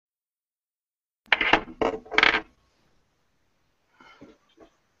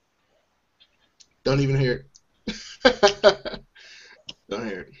Don't even hear it. Don't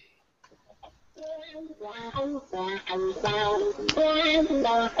hear it.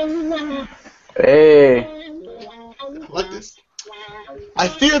 Hey. I like this. I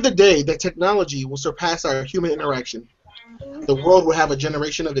fear the day that technology will surpass our human interaction. The world will have a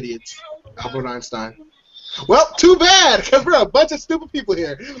generation of idiots. Albert Einstein. Well, too bad, because we're a bunch of stupid people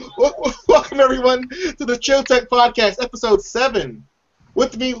here. Welcome, everyone, to the Chill Tech Podcast, Episode 7.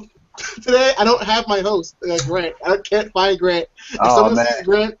 With me today, I don't have my host, Grant. I can't find Grant. If someone sees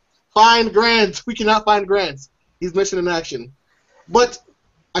Grant, find Grant. We cannot find Grant. He's missing in action. But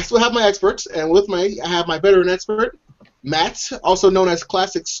I still have my experts, and with me, I have my veteran expert, Matt, also known as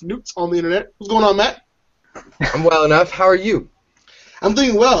Classic Snoots on the internet. What's going on, Matt? I'm well enough. How are you? I'm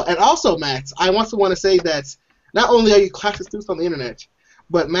doing well. And also, Matt, I want to say that not only are you Classic Snoots on the internet,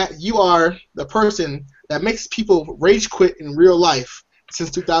 but, Matt, you are the person that makes people rage quit in real life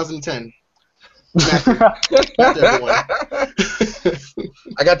since 2010. Matthew, everyone.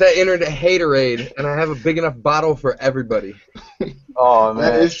 I got that internet haterade, and I have a big enough bottle for everybody. Oh, man.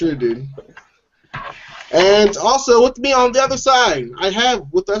 That is true, dude. And also, with me on the other side, I have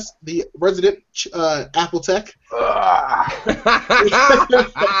with us the resident Apple Tech.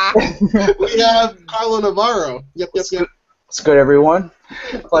 We have Carlo Navarro. Yep. What's good, everyone?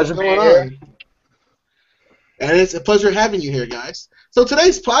 Pleasure being here. And it's a pleasure having you here, guys. So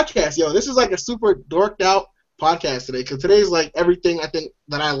today's podcast, this is like a super dorked out podcast today, because today's like everything I think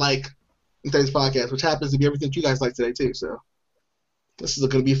that I like in today's podcast, which happens to be everything you guys like today too. So this is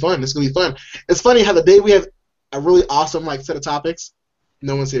going to be fun. It's funny how the day we have a really awesome set of topics,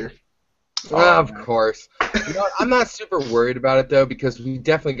 no one's here. Of course. You know what? I'm not super worried about it though, because we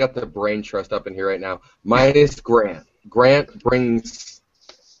definitely got the brain trust up in here right now. Minus Grant. Grant brings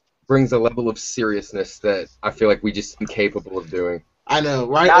a level of seriousness that I feel like we just incapable of doing. I know,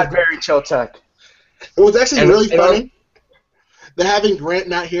 right? Not very chill tech. It was actually really funny that having Grant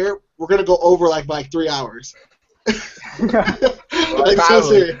not here, we're gonna go over by 3 hours. So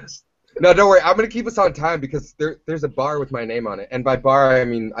serious. No, don't worry. I'm gonna keep us on time because there's a bar with my name on it, and by bar I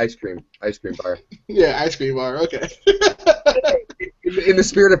mean ice cream bar. Yeah, ice cream bar. Okay. In the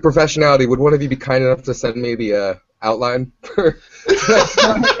spirit of professionality, would one of you be kind enough to send me the outline for?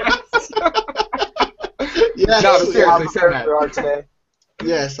 Yes. No, seriously, send that.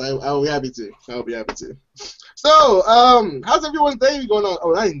 Yes, I'll be happy to. So, how's everyone's day going on?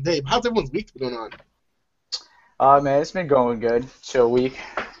 Oh, not even day. How's everyone's week going on? Man, it's been going good. Chill week.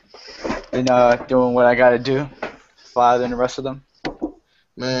 Been doing what I gotta do. Farther than the rest of them.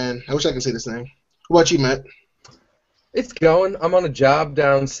 Man, I wish I could say the same. What about you, Matt? It's going. I'm on a job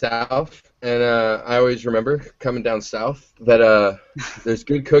down south, and I always remember coming down south that there's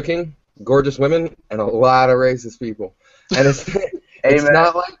good cooking, gorgeous women, and a lot of racist people. And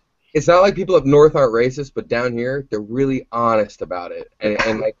it's not like people up north aren't racist, but down here they're really honest about it. And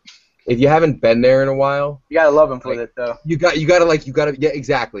if you haven't been there in a while, you gotta love them for it though. You gotta yeah,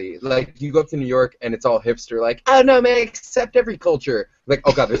 exactly. Like you go up to New York and it's all hipster, like, oh no man, accept every culture. Like,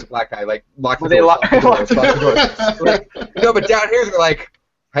 oh god, there's a black guy, like lock the door. Like, but down here they're like,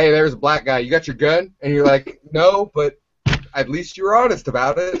 hey, there's a black guy, you got your gun? And you're like, no, but at least you're honest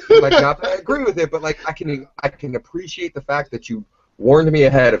about it. Like, not that I agree with it, but like I can appreciate the fact that you warned me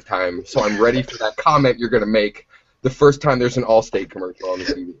ahead of time, so I'm ready for that comment you're gonna make the first time there's an Allstate commercial on the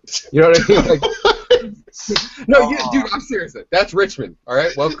TV. You know what I mean? Like, no, dude, I'm serious. That's Richmond, all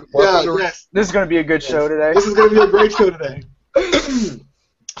right? Welcome to yes. This is going to be a good show today. This is going to be a great show today.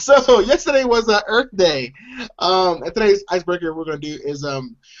 So, yesterday was Earth Day. And today's icebreaker we're going to do is,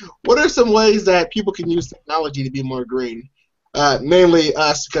 what are some ways that people can use technology to be more green? Mainly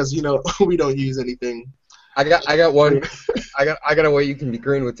us, because, we don't use anything. I got one. I got a way you can be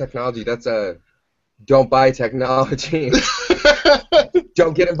green with technology. That's don't buy technology.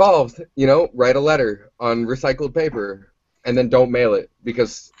 Don't get involved. Write a letter on recycled paper, and then don't mail it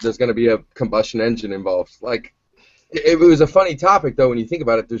because there's going to be a combustion engine involved. Like, it was a funny topic though when you think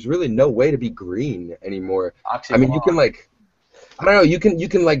about it. There's really no way to be green anymore. I mean, you can I don't know. You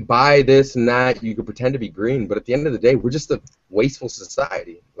can buy this and that. You can pretend to be green, but at the end of the day, we're just a wasteful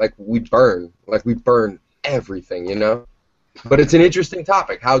society. Like we burn everything. But it's an interesting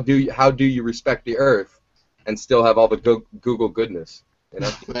topic. How do you respect the earth and still have all the Google goodness?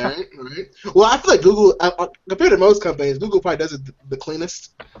 Right. Well, I feel like Google, compared to most companies, Google probably does it the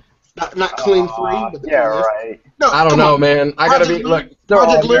cleanest. Not clean free, but the cleanest. Right. No, I don't know, man. I gotta be look.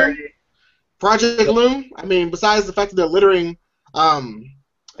 Project Loom. I mean, besides the fact that they're littering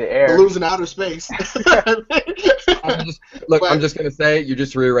The air. balloons in outer space. I'm just gonna say you're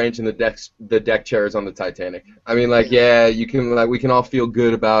just rearranging the deck chairs on the Titanic. I mean, like, yeah, you can we can all feel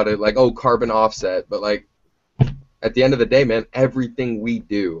good about it, like, oh, carbon offset, but like, at the end of the day, man, everything we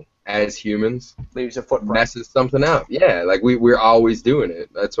do as humans leaves a footprint. Messes something up. Yeah, like we're always doing it.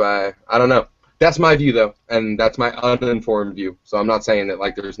 That's why I don't know. That's my view though, and that's my uninformed view. So I'm not saying that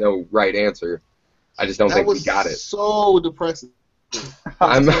like there's no right answer. I just don't think we got it. So depressing.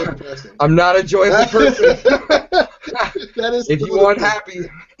 I'm not a joyful person. That is. If you want happy,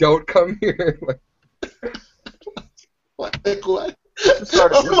 don't come here. What? What?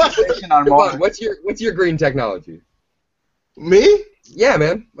 Start a conversation on Mars. What's your green technology? Me? Yeah,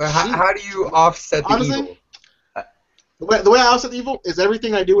 man. How do you offset the evil? The way I offset the evil is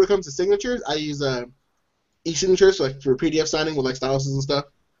everything I do when it comes to signatures. I use e-signatures for PDF signing with like styluses and stuff.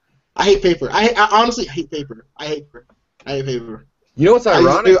 I hate paper. I honestly hate paper. I hate paper. You know what's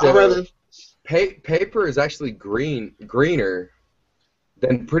ironic? Paper is actually greener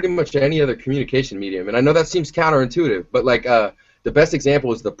than pretty much any other communication medium. And I know that seems counterintuitive, but like the best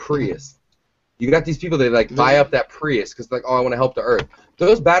example is the Prius. You got these people that like buy up that Prius because like, oh, I want to help the Earth.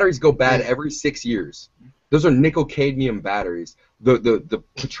 Those batteries go bad every 6 years. Those are nickel cadmium batteries. The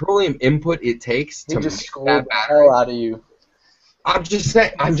petroleum input it takes to just make scold that the battery. hell out of you. I'm just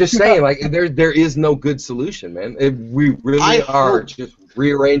saying, like there is no good solution, man. We really are just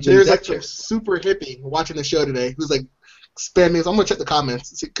rearranging. There's like a super hippie watching the show today who's like spamming. I'm gonna check the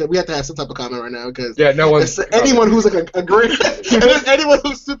comments because we have to have some type of comment right now because anyone who's like a green, anyone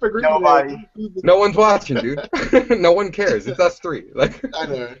who's super green. Nobody. No one's watching, dude. No one cares. It's us three. Like I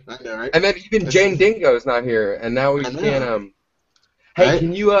know, right? And then even Jane Dingo is not here, and now we can't. Hey, right?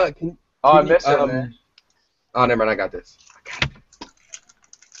 Can you I missed it, man. Oh, never mind. I got this.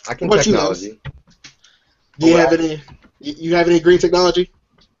 I can technology. Do you have any? You have any green technology?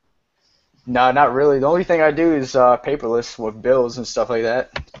 No, not really. The only thing I do is paperless with bills and stuff like that.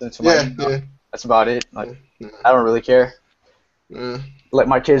 Yeah. That's about it. Like, I don't really care. Let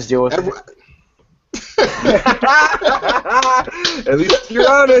my kids deal with it. At least you're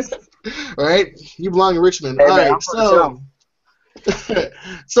honest. All right? You belong in Richmond. Hey, all man, right,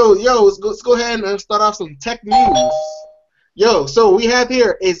 so yo, let's go ahead and start off some tech news. Yo, so we have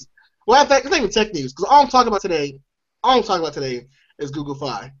here is in fact, it's not even tech news because all I'm talking about today is Google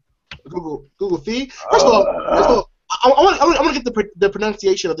Fi. Google Fi. First of all, I want to get the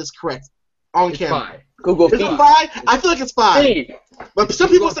pronunciation of this correct on camera. Fi. Google Fi. Is it Fi? I feel like it's Fi. But some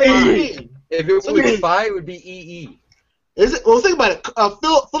people say Fi. If it was Fi, it would be EE. Is it? Well, think about it.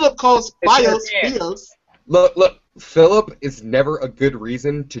 Philip calls Fios. Look. Philip is never a good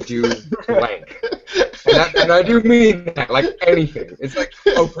reason to do blank. And I do mean that, like anything. It's like,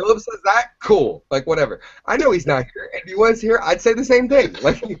 oh, Philip says that? Cool. Like, whatever. I know he's not here. If he was here, I'd say the same thing.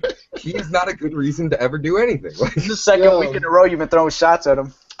 Like, he's not a good reason to ever do anything. Like, this is the second week in a row you've been throwing shots at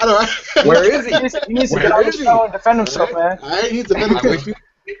him. I know, right? Where is he? He needs to get on the show and defend himself, man. I need to defend himself.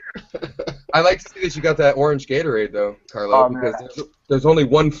 I like to see that you got that orange Gatorade, though, Carlo, because there's only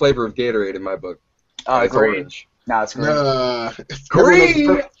one flavor of Gatorade in my book. It's orange. No, it's green. It's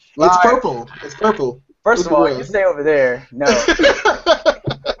green! It's purple. It's purple. First of all, you stay over there. No.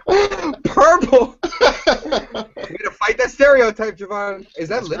 Purple! Way to fight that stereotype, Javon. Is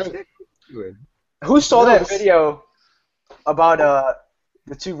that lipstick? Right. Who saw that video about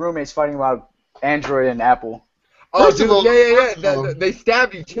the two roommates fighting about Android and Apple? Oh, dude, yeah. They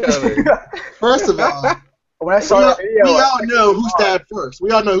stabbed each other. First of all, when I saw that video, we all know who stabbed first.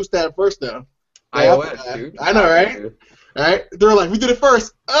 We all know who stabbed first, though. iOS, dude. I know, right? Dude. All right? They're like, we did it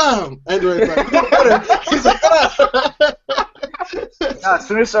first. Android's like, we did it better. He's like, as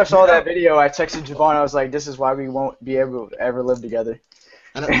soon as I saw that video, I texted Javon. I was like, this is why we won't be able to ever live together.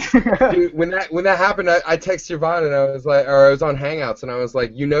 Dude, when that happened, I texted Javon and I was like, or I was on Hangouts and I was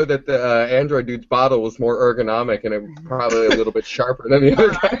like, you know that the Android dude's bottle was more ergonomic and it was probably a little bit sharper than the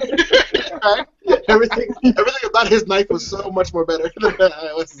other guy. Everything about his knife was so much more better than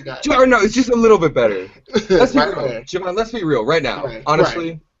what's his guy. Or no, it's just a little bit better. Let's be real, Javon. Let's be real right now.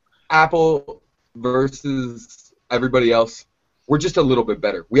 Honestly, Apple versus everybody else, we're just a little bit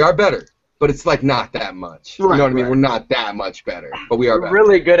better. We are better. But it's like not that much. You know what I mean? We're not that much better, but we are better. We're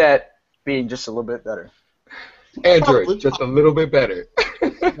really good at being just a little bit better. Android, just a little bit better.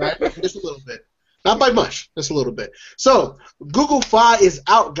 Right? Just a little bit. Not by much, just a little bit. So, Google Fi is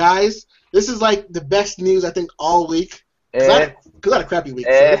out, guys. This is like the best news, I think, all week. Because I had a crappy week.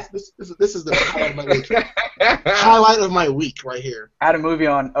 So this is the highlight of my week. Highlight of my week right here. I had a movie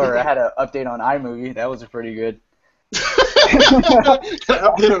on, or I had an update on iMovie. That was pretty good.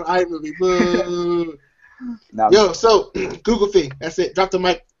 Update on iMovie. Boo. No, Yo, so Google fee. That's it. Drop the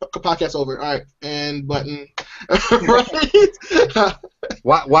mic. Podcast over. All right, and button. Right.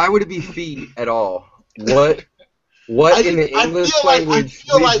 Why would it be fee at all? What in the English language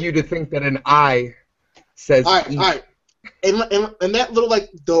leads you to think that an I says all right. And that little like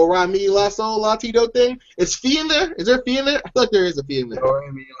do ra mi la sol la ti do thing, is fee in there? Is there a fee in there? I feel like there is a fee in there. Do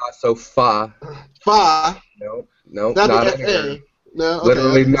re mi la so fa. Fa. No, Not not the in there. FA. No, okay,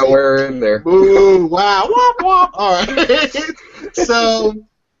 Literally nowhere in there. Boo! Wow! Womp womp. All right.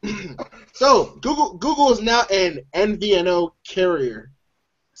 So Google is now an MVNO carrier.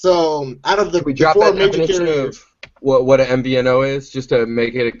 So out of the we drop four that major definition carriers, of what an MVNO is, just to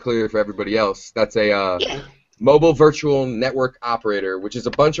make it clear for everybody else. That's a mobile virtual network operator, which is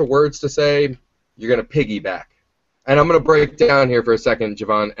a bunch of words to say you're going to piggyback. And I'm going to break down here for a second,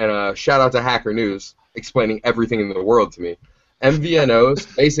 Javon, and shout out to Hacker News explaining everything in the world to me.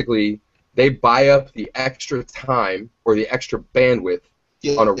 MVNOs, basically, they buy up the extra time or the extra bandwidth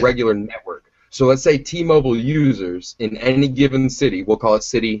on a regular network. So let's say T-Mobile users in any given city, we'll call it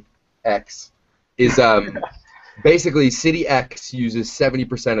City X, is basically City X uses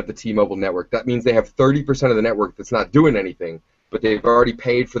 70% of the T-Mobile network. That means they have 30% of the network that's not doing anything, but they've already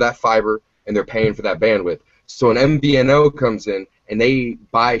paid for that fiber and they're paying for that bandwidth. So an MVNO comes in and they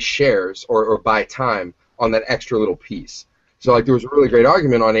buy shares or buy time on that extra little piece. So like there was a really great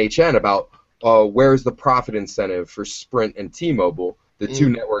argument on HN about where's the profit incentive for Sprint and T-Mobile, the two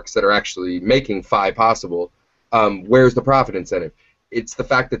networks that are actually making Fi possible. Where's the profit incentive? It's the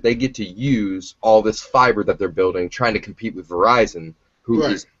fact that they get to use all this fiber that they're building, trying to compete with Verizon, who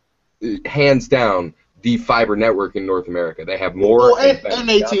is hands down the fiber network in North America. They have more. and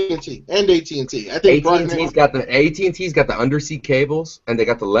AT&T. I think AT&T's got the undersea cables and they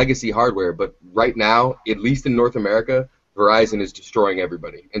got the legacy hardware. But right now, at least in North America, Verizon is destroying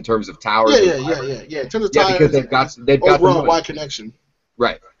everybody in terms of towers. Yeah. In terms of towers, because they've got overall wide connection.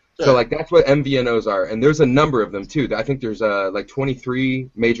 Right. Yeah. So like that's what MVNOs are, and there's a number of them too. I think there's like 23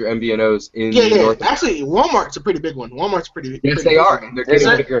 major MVNOs in North America. Actually, Walmart's a pretty big one. Yes, they are, and they're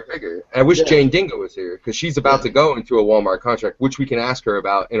getting bigger and bigger. And I wish Jane Dingo was here because she's about to go into a Walmart contract, which we can ask her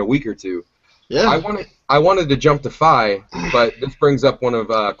about in a week or two. Yeah. I wanted to jump to Fi, but this brings up one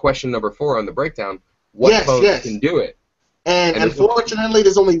of question number 4 on the breakdown. What phones can do it? And unfortunately,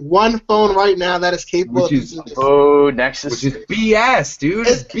 there's only one phone right now that is capable of using this. Oh, Nexus. Which is BS, dude.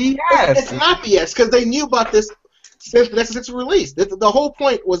 It's BS. It's not BS, because they knew about this since the Nexus 6 was released. The whole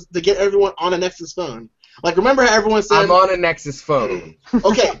point was to get everyone on a Nexus phone. Like, remember how everyone said... I'm on a Nexus phone.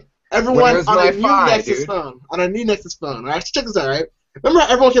 Okay, everyone on a new Nexus phone. On a new Nexus phone. All right, check this out, right? Remember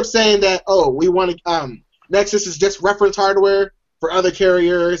how everyone kept saying that, we want to... Nexus is just reference hardware for other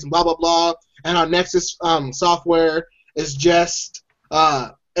carriers and blah, blah, blah. And our Nexus software is just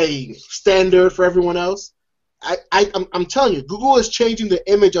a standard for everyone else. I'm telling you, Google is changing the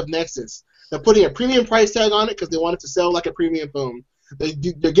image of Nexus. They're putting a premium price tag on it because they want it to sell like a premium phone.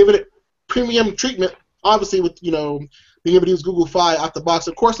 They're giving it premium treatment, obviously with being able to use Google Fi out the box.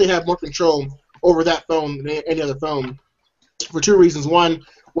 Of course, they have more control over that phone than any other phone for 2 reasons. One,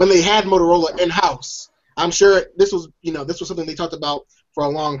 when they had Motorola in-house, I'm sure this was something they talked about for a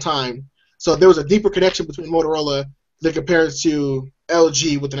long time. So there was a deeper connection between Motorola that compares to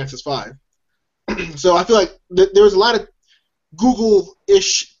LG with the Nexus 5. So I feel like there was a lot of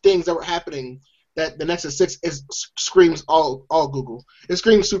Google-ish things that were happening that the Nexus 6 screams all Google. It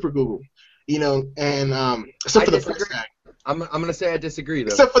screams super Google, and except for the price tag. I'm gonna say I disagree though.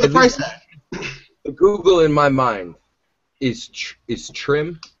 Except for the price tag. The Google in my mind is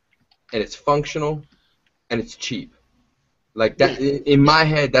trim, and it's functional, and it's cheap. Like that, in my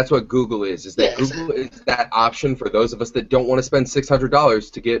head, that's what Google is. Google is that option for those of us that don't want to spend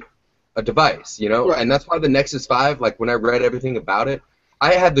 $600 to get a device, Right. And that's why the Nexus 5, like when I read everything about it,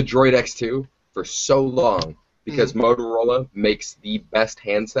 I had the Droid X2 for so long because Motorola makes the best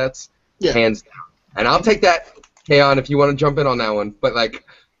handsets, hands down. And I'll take that, Kaon, if you want to jump in on that one. But like,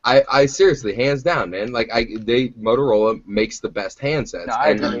 I seriously, hands down, man. Like Motorola makes the best handsets. No, I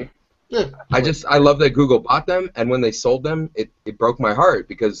agree. Yeah. I love that Google bought them, and when they sold them, it broke my heart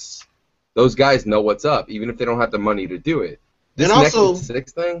because those guys know what's up, even if they don't have the money to do it. This Nexus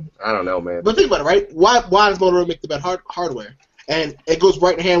 6 thing, I don't know, man. But think about it, right? Why does Motorola make the best hardware? And it goes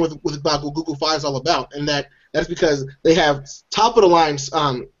right in hand with what Google Fi is all about, and that's because they have top of the line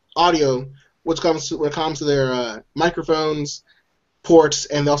audio, when it comes to their microphones, ports,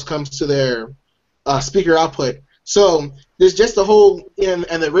 and also comes to their speaker output. So there's just the whole and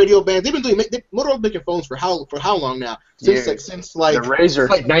the radio bands. They've been doing Motorola's making phones for how long now? Since the Razor.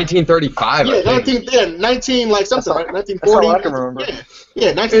 It's like 1935. Yeah, 19 like something, right? 1940. That's all I can remember.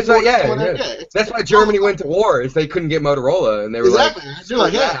 Yeah, 1940. Yeah. That's why Germany went to war, is they couldn't get Motorola, and they were exactly. They're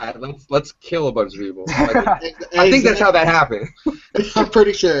like, yeah, let's kill a bunch of people. I think that's how that happened. I'm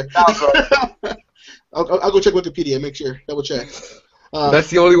pretty sure. Right. I'll go check Wikipedia, make sure, double check. That's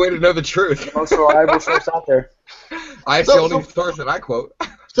the only way to know the truth. Most reliable source out there. It's the only source that I quote.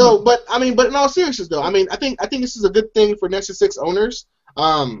 So, but in all seriousness, though, I think this is a good thing for Nexus 6 owners.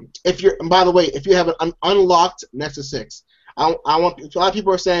 If you have an unlocked Nexus 6, a lot of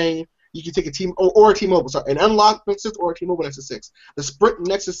people are saying you can take a T-Mobile, an unlocked Nexus 6 or a T-Mobile Nexus 6. The Sprint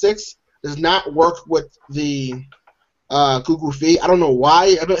Nexus 6 does not work with the Google Fi. I don't know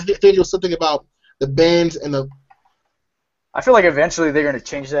why. I think it was something about the bands and the. I feel like eventually they're going to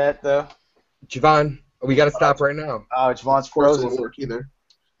change that, though. Javon, we got to stop right now. Oh, Javon's frozen. Doesn't work either.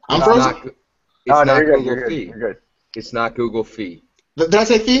 I'm frozen. It's not Google Fi. You're good. It's not Google Fi. Did I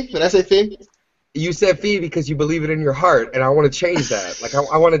say Fi? Did I say Fi? You said Fi because you believe it in your heart, and I want to change that. Like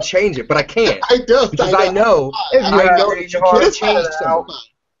I want to change it, but I can't. I do. Because I know that you can't change someone.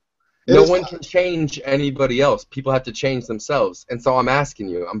 No one can change anybody else. People have to change themselves. And so I'm asking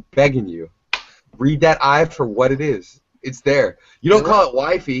you, I'm begging you, read that I for what it is. It's there. You don't call it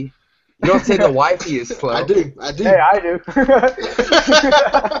Wi-Fi. You don't say the Wi-Fi is slow. I do. Hey, I do.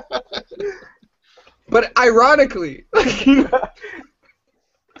 But ironically,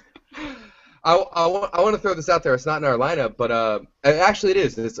 I want to throw this out there. It's not in our lineup, but actually it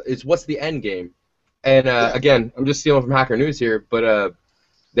is. It's what's the end game? And again, I'm just stealing from Hacker News here, but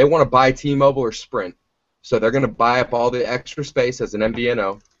they want to buy T-Mobile or Sprint, so they're going to buy up all the extra space as an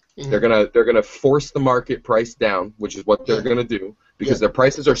MVNO. Mm-hmm. They're gonna force the market price down, which is what they're gonna do, because their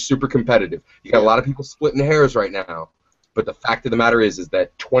prices are super competitive. You got a lot of people splitting hairs right now, but the fact of the matter is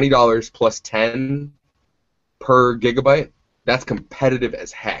that $20 plus 10 per gigabyte, that's competitive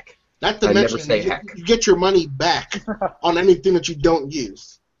as heck. Not to mention, you get your money back on anything that you don't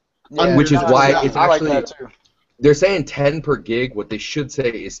use. Yeah, which is why it's actually like that too. They're saying 10 per gig. What they should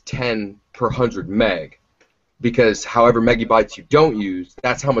say is 10 per 100 meg. Because however megabytes you don't use,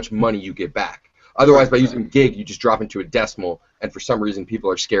 that's how much money you get back. Otherwise, by using gig, you just drop into a decimal, and for some reason, people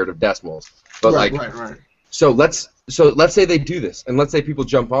are scared of decimals. But right. So let's say they do this, and let's say people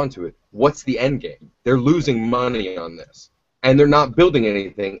jump onto it. What's the end game? They're losing money on this, and they're not building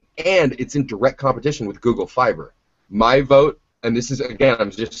anything, and it's in direct competition with Google Fiber. My vote, and this is again,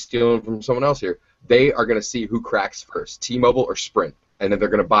 I'm just stealing from someone else here. They are going to see who cracks first, T-Mobile or Sprint, and then they're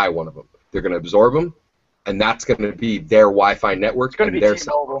going to buy one of them. They're going to absorb them. And that's going to be their Wi-Fi network and their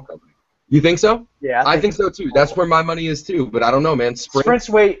cell phone company. You think so? Yeah, I think so too. That's where my money is too. But I don't know, man. Sprint's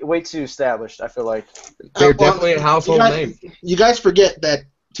way too established. I feel like they're definitely a household name. You guys forget that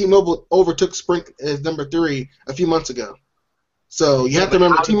T-Mobile overtook Sprint as number 3 a few months ago. So you have to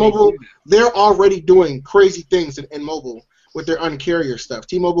remember, T-Mobile, they're already doing crazy things in mobile with their uncarrier stuff.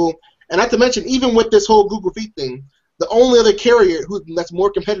 T-Mobile, and not to mention, even with this whole Google Fi thing, the only other carrier that's more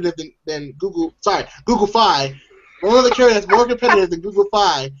competitive than Google Fi, the only other carrier that's more competitive than Google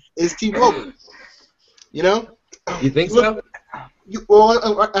Fi is T-Mobile. You know? You think so?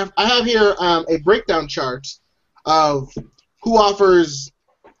 I have here a breakdown chart of who offers,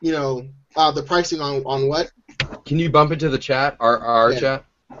 the pricing on what. Can you bump into the chat, our chat?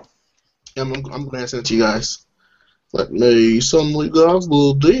 I'm going to send it to you guys. Let me send you guys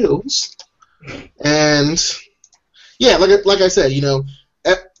little deals. And... yeah, like I said,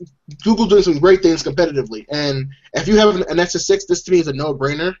 Google doing some great things competitively, and if you have a Nexus 6, this to me is a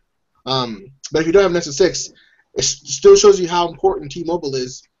no-brainer. But if you don't have Nexus 6, it still shows you how important T-Mobile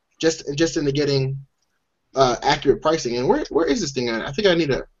is just into getting accurate pricing. And where is this thing at? I think I need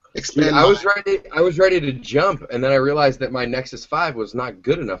to expand. I was ready to jump, and then I realized that my Nexus 5 was not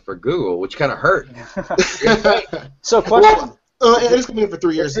good enough for Google, which kind of hurt. So, question. It's going to be for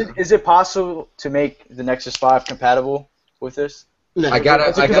 3 years. Is it possible to make the Nexus 5 compatible with this? No. I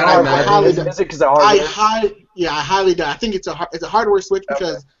gotta imagine. Is it because of hardware? I highly doubt. I think it's a hardware switch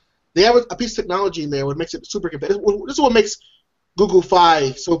because they have a piece of technology in there what makes it super competitive. This is what makes Google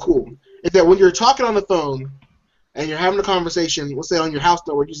Fi so cool. Is that when you're talking on the phone and you're having a conversation, let's say on your house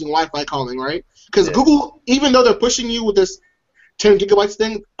network using Wi-Fi calling, right? Because Google, even though they're pushing you with this 10 gigabytes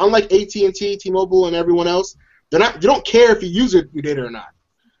thing, unlike AT&T, T-Mobile, and everyone else, they don't care if you use your data or not.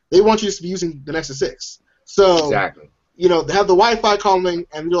 They want you to be using the Nexus 6. So, exactly. They have the Wi-Fi calling,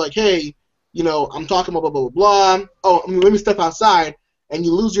 and you're like, hey, I'm talking about blah, blah, blah, blah. Oh, let me step outside, and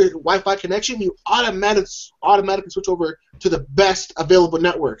you lose your Wi-Fi connection, you automatically switch over to the best available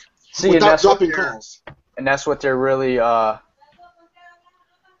network without dropping calls. and that's what they're really, I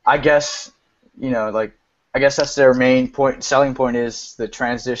guess, like, I guess that's their main selling point is the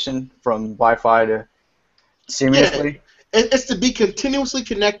transition from Wi-Fi to seamlessly. Yeah. It's to be continuously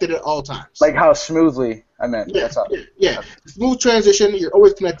connected at all times. Like how smoothly, I meant. Yeah, That's how. yeah. Smooth transition, you're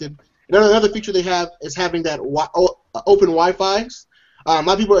always connected. Another feature they have is having that open Wi-Fi. A lot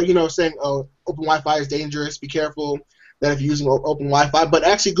of people are, saying, oh, open Wi-Fi is dangerous, be careful that if you're using open Wi-Fi. But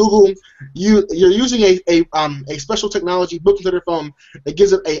actually, Google, you're using a special technology built into their phone that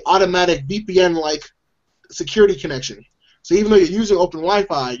gives it an automatic VPN-like security connection. So even though you're using open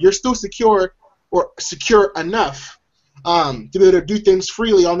Wi-Fi, you're still secure or secure enough to be able to do things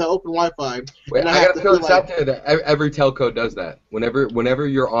freely on the open Wi-Fi. Wait, I gotta throw this out there that every telco does that. Whenever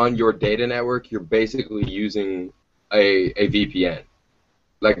you're on your data network, you're basically using a VPN.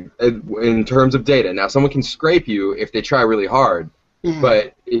 Like in terms of data. Now, someone can scrape you if they try really hard,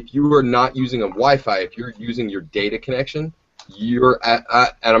 but if you are not using a Wi-Fi, if you're using your data connection, you're and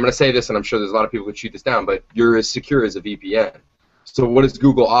I'm gonna say this, and I'm sure there's a lot of people who shoot this down, but you're as secure as a VPN. So what is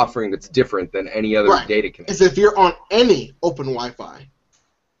Google offering that's different than any other data connection? Is if you're on any open Wi-Fi.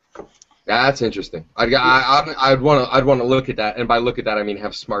 That's interesting. I'd want to look at that, and by look at that I mean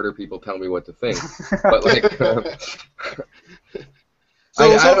have smarter people tell me what to think. But like,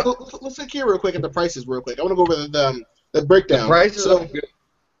 let's look here real quick at the prices real quick. I want to go over the breakdown. The prices are good.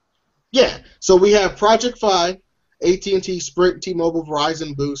 Yeah. So we have Project Fi, AT&T, Sprint, T-Mobile,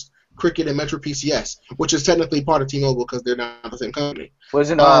 Verizon, Boost, Cricket, and Metro PCS, which is technically part of T-Mobile because they're not the same company.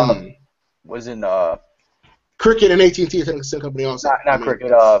 Wasn't Cricket and AT&T are technically the same company also. Not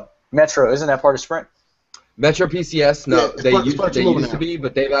Cricket. Metro, isn't that part of Sprint? Metro PCS, no, Yeah, they T-Mobile used to be,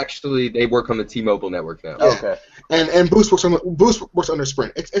 but they work on the T-Mobile network now. Yeah. Okay. And Boost works under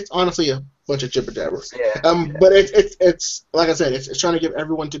Sprint. It's honestly a bunch of jibber jabbers. Yeah. But it's like I said, it's trying to get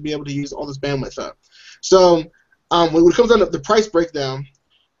everyone to be able to use all this bandwidth up. So when it comes down to the price breakdown,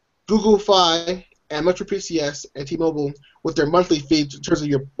 Google Fi and Metro PCS and T-Mobile with their monthly fee in terms of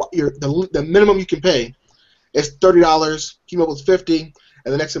the minimum you can pay is $30. T-Mobile's $50,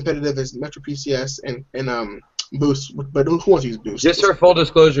 and the next competitive is Metro PCS and Boost. But who wants to use Boost? Just for full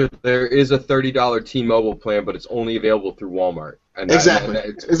disclosure, there is a $30 T-Mobile plan, but it's only available through Walmart. And Exactly.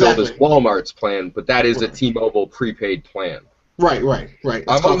 It's billed as Walmart's plan, but that is a T-Mobile prepaid plan. Right.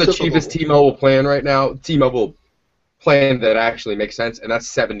 I'm on the cheapest T-Mobile plan right now. T-Mobile plan that actually makes sense, and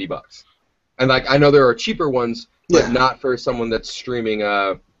that's $70. And like I know there are cheaper ones, but not for someone that's streaming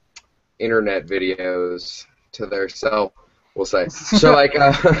internet videos to their cell. We'll say so like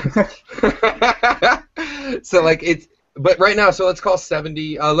so like it's but right now so let's call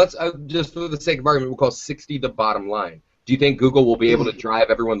 70. Let's just for the sake of argument we'll call 60 the bottom line. Do you think Google will be able to drive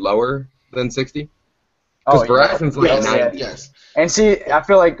everyone lower than 60? Because Verizon's like 90. Yes. And see, I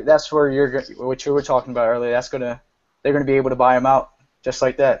feel like that's where what you were talking about earlier. They're gonna be able to buy them out just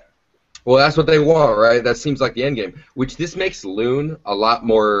like that. Well, that's what they want, right? That seems like the end game. Which this makes Loon a lot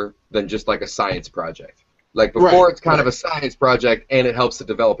more than just like a science project. Like before, it's kind of a science project, and it helps the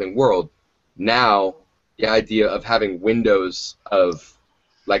developing world. Now, the idea of having windows of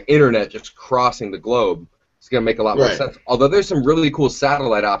like internet just crossing the globe is going to make a lot more sense. Although there's some really cool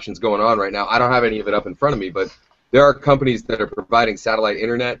satellite options going on right now. I don't have any of it up in front of me, but there are companies that are providing satellite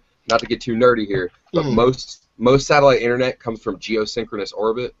internet. Not to get too nerdy here, but most satellite internet comes from geosynchronous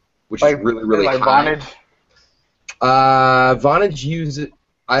orbit, which is really high. Vonage? Vonage uses it.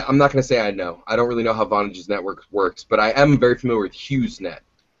 I'm not going to say I know. I don't really know how Vonage's network works, but I am very familiar with HughesNet,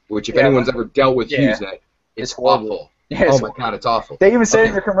 which if anyone's ever dealt with HughesNet, it's awful. Yeah, oh my God, it's awful. They even say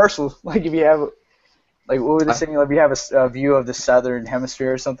in your commercials, like if you have, like what were they saying? Like if you have a view of the southern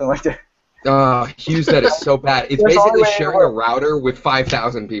hemisphere or something like that. HughesNet is so bad. It's basically sharing a router with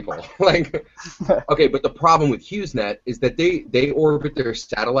 5,000 people. Like, okay, but the problem with HughesNet is that they orbit their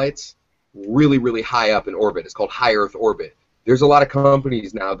satellites really high up in orbit. It's called high Earth orbit. There's a lot of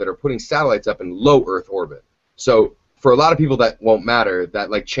companies now that are putting satellites up in low Earth orbit. So for a lot of people that won't matter, that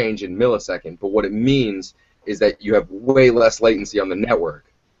like change in millisecond, but what it means is that you have way less latency on the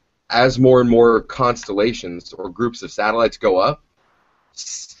network. As more and more constellations or groups of satellites go up,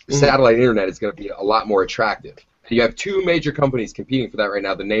 satellite internet is going to be a lot more attractive. And you have two major companies competing for that right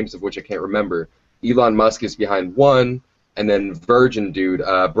now, the names of which I can't remember. Elon Musk is behind one, and then Virgin dude,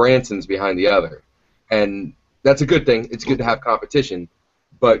 Branson's behind the other. And that's a good thing. It's good to have competition.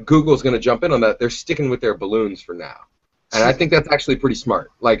 But Google's going to jump in on that. They're sticking with their balloons for now. And I think that's actually pretty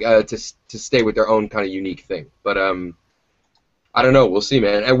smart, like to stay with their own kind of unique thing. But I don't know. We'll see,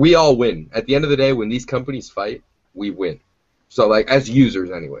 man. And we all win. At the end of the day, when these companies fight, we win. So, like, as users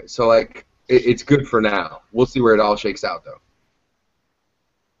anyway. So, like, it's good for now. We'll see where it all shakes out, though.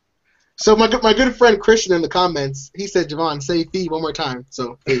 So my good friend Christian in the comments, he said, Javon, say fee one more time.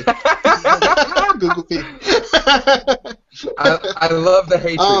 So fee. Google fee. I love the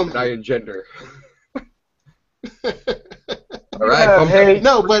hatred that I engender. All right. Hey.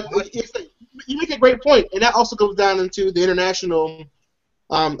 No, but you make a great point, and that also goes down into the international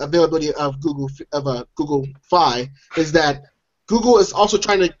availability of Google Fi. Is that Google is also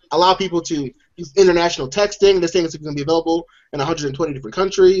trying to allow people to use international texting. They're saying it's going to be available in 120 different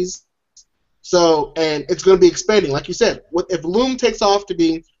countries. So, and it's going to be expanding, like you said. If Loom takes off to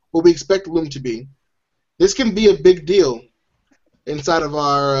be what we expect Loom to be, this can be a big deal inside of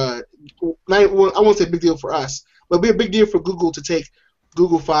our. I won't say big deal for us, but it'll be a big deal for Google to take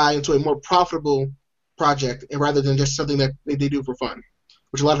Google Fi into a more profitable project, and rather than just something that they do for fun,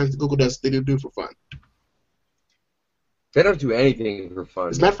 which a lot of things Google does, they do for fun. They don't do anything for fun.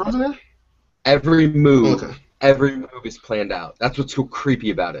 Is Matt frozen there? Every move is planned out. That's what's so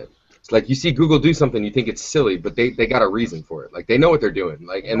creepy about it. It's like you see Google do something, you think it's silly, but they got a reason for it. Like they know what they're doing.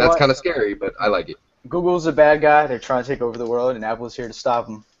 Like, and that's kind of scary, but I like it. Google's a bad guy. They're trying to take over the world, and Apple's here to stop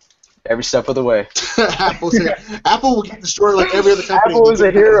them every step of the way. Apple's here. Apple will get destroyed like every other company. Apple is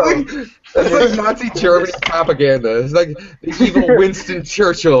a hero. It's like Nazi Germany propaganda. It's like the evil Winston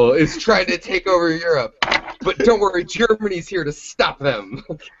Churchill is trying to take over Europe. But don't worry, Germany's here to stop them.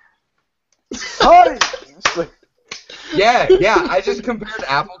 Yeah, I just compared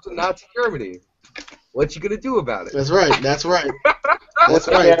Apple to Nazi Germany. What you gonna do about it? That's right. That's right. That's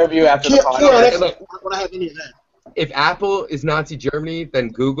right. Interview after the podcast. Look, I have any of that. If Apple is Nazi Germany, then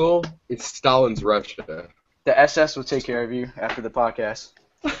Google is Stalin's Russia. The SS will take care of you after the podcast.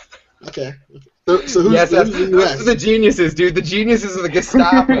 Okay. So who's, yes, who's the US? those are the geniuses, dude. The geniuses of the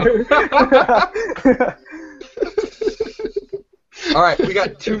Gestapo. All right, we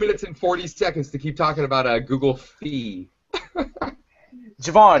got 2 minutes and 40 seconds to keep talking about Google Fi.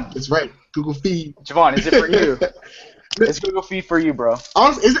 Javon. That's right. Google Fi. Javon, is it for you? It's Google Fi for you, bro.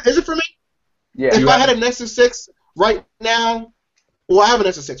 Honestly, is it for me? Yeah. If I had a Nexus 6 right now, well, I have a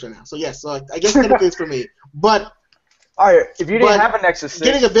Nexus 6 right now, so yes, so I guess technically it's for me. But all right, if you didn't have a Nexus 6,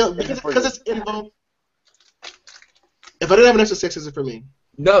 getting a bill because it's involved. If I didn't have a Nexus 6, is it for me?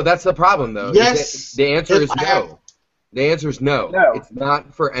 No, that's the problem, though. Yes. The answer is no. The answer is no. It's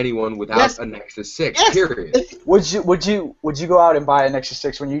not for anyone without a Nexus 6. Yes. Period. Would you go out and buy a Nexus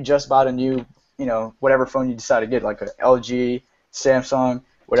 6 when you just bought a new, whatever phone you decide to get, like an LG, Samsung,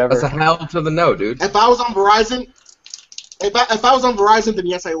 whatever? That's a hell to the no, dude. If I was on Verizon, then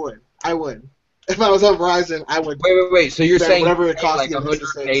yes, I would. I would. If I was on Verizon, I would. Wait. So you're saying whatever it costs, like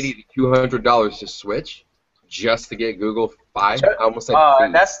 $180 to $200 to switch just to get Google Fi? I almost said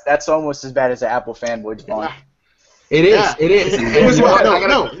that's almost as bad as an Apple fanboy, Javon. It is. Yeah. It is.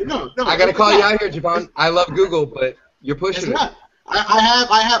 No. I gotta call you out here, Javon. I love Google, but you're pushing it.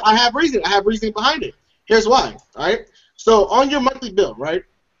 I have reason. I have reasoning behind it. Here's why. All right. So on your monthly bill, right?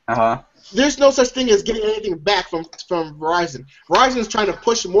 There's no such thing as getting anything back from Verizon. Verizon is trying to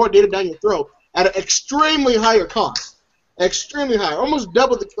push more data down your throat at an extremely higher cost. Extremely high, almost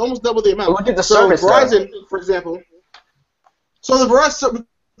double the amount. Look at the service. Verizon, for example. So the Verizon,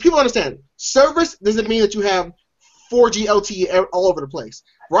 people understand. Service doesn't mean that you have 4G LTE all over the place.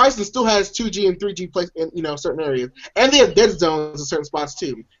 Verizon still has 2G and 3G in certain areas, and they have dead zones in certain spots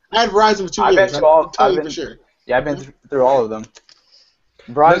too. I had Verizon for 2 years. I've been for sure. Yeah, I've been through all of them.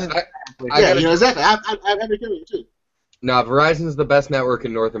 Verizon. Exactly. I've been hearing it too. No, Verizon's the best network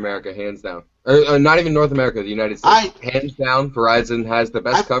in North America, hands down. Or not even North America, the United States. Hands down, Verizon has the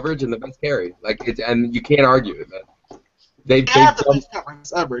best coverage and the best carry. And you can't argue with that. They have the best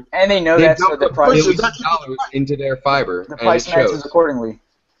coverage ever. And they know that, so the price is dollars into their fiber. The price matches accordingly.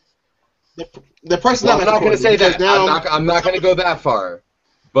 The price is I'm not going to say that. Now, I'm not going to go that far.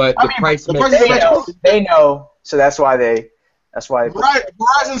 But the price they know, so that's why they.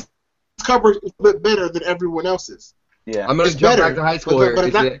 Verizon's coverage is a bit better than everyone else's. Yeah. I'm going to jump back to high school here.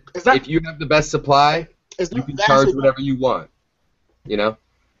 If you have the best supply, you can charge whatever you want.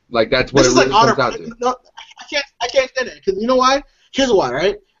 Like that's what it really comes down to. No, I can't say that because you know why? Here's why,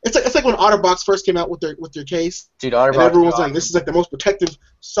 right? It's like when OtterBox first came out with their case. Dude, OtterBox. And everyone was like, "This is like the most protective,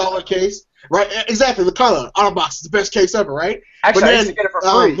 solid case." Right? Exactly. The color OtterBox is the best case ever, right? Actually, but then, I used to get it for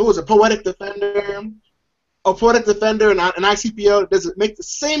free. Who was it? Poetic Defender. A Poetic Defender and an ICPO does make the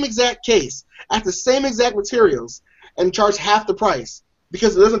same exact case at the same exact materials and charge half the price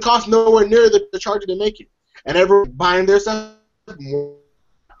because it doesn't cost nowhere near the charge to make it, and everyone buying their stuff more.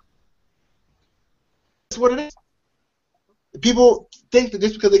 That's what it is. People think that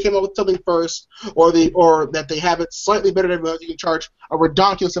just because they came up with something first, or that they have it slightly better than everyone else, you can charge a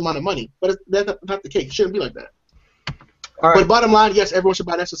ridiculous amount of money. But that's not the case. It shouldn't be like that. All But right. bottom line, yes, everyone should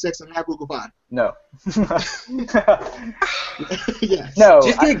buy Nexus 6 and have Google Fi. No. Yes. No.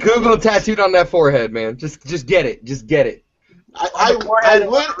 Just get Google tattooed on that forehead, man. Just get it. Just get it. I forehead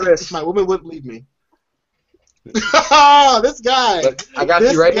would and wrist. if my woman wouldn't leave me. Oh, this guy. Look, I got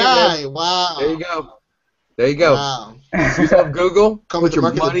this you right guy. here, man. Wow. There you go. There you go. Wow. You love Google? Come Put with the your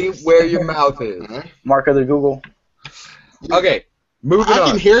market money of- where your mouth is. All right. Mark of the Google. Okay, moving I on.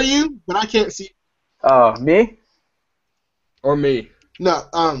 can hear you, but I can't see. Me? Or me. No,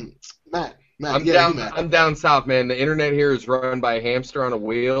 Matt. I'm Yeah, down. you, Matt. I'm down south, man. The internet here is run by a hamster on a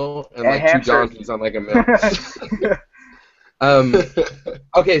wheel and And like two hamsters. donkeys on like a mill.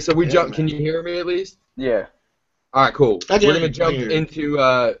 Okay, so we Yeah, jump. man. Can you hear me at least? Yeah. All right, cool. I can We're hear gonna you. jump I can hear you.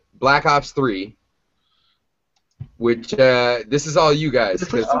 into Black Ops 3, which this is all you guys.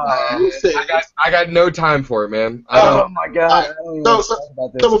 'Cause I got no time for it, man. Oh my God. Alright, I don't even so- want to talk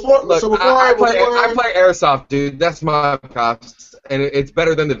about this. So before, Look, so before I play before- Airsoft, dude. That's my cops, and it's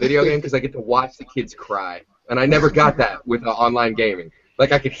better than the video game because I get to watch the kids cry, and I never got that with online gaming.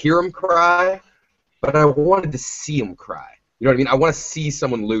 Like I could hear them cry, but I wanted to see them cry. You know what I mean? I want to see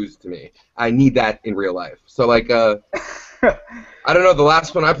someone lose to me. I need that in real life. So like, I don't know. The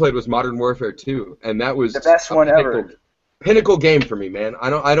last one I played was Modern Warfare 2, and that was The best a one ever. pinnacle game for me, man.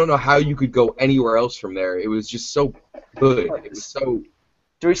 I don't know how you could go anywhere else from there. It was just so good. It was so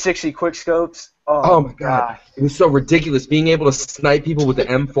 360 quick scopes. Oh my God. It was so ridiculous being able to snipe people with the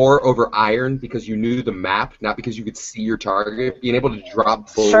M4 over iron because you knew the map, not because you could see your target. Being able to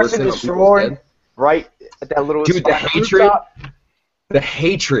drop bullets Search and in on people's destroy. head. Right at that little Dude, the spot. hatred. Rooftop. The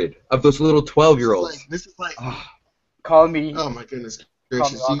hatred of those little 12-year-olds. This is like, Call me. oh my goodness Call me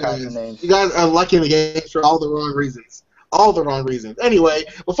gracious, all kinds of names. you guys are liking the game for all the wrong reasons. All the wrong reasons. Anyway,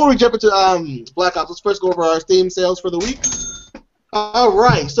 before we jump into Black Ops, let's first go over our Steam sales for the week. All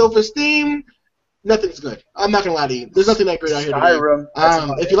right, so for Steam, nothing's good. I'm not gonna lie to you. There's nothing that great out here today. Skyrim. That's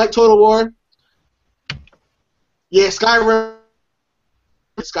about If it. you like Total War, yeah, Skyrim,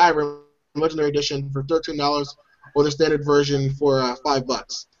 Legendary Edition for $13, or the standard version for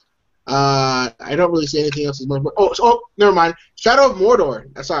 $5. I don't really see anything else as much. Never mind. Shadow of Mordor.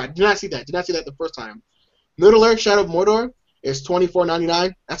 Sorry, I did not see that. Did not see that the first time. Middle Earth Shadow of Mordor is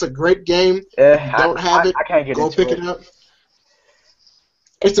 $24.99. That's a great game. Don't have it. I can't get Go into pick it up.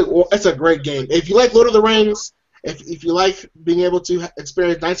 It's a great game. If you like Lord of the Rings, if you like being able to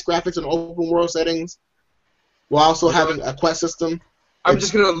experience nice graphics in open world settings, while also having a quest system, I'm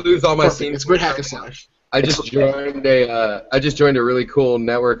just gonna lose all my perfect. Steam. It's great hack and slash. I just joined a really cool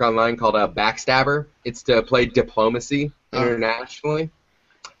network online called Backstabber. It's to play diplomacy internationally.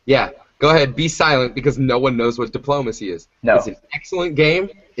 Yeah, go ahead, be silent because no one knows what diplomacy is. No. It's an excellent game.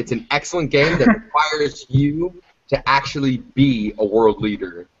 It's an excellent game that requires you to actually be a world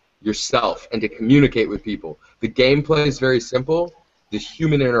leader yourself and to communicate with people. The gameplay is very simple. The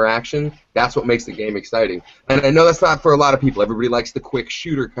human interaction, that's what makes the game exciting. And I know that's not for a lot of people. Everybody likes the quick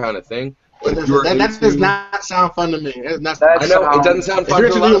shooter kind of thing. But if you're That does into- not sound fun to me. It's not, I know, it doesn't sound if fun you're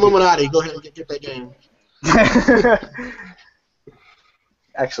to into a the lot of people. Illuminati, go ahead and get that game.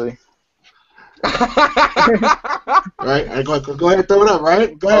 Actually. Right? Go ahead and throw it up,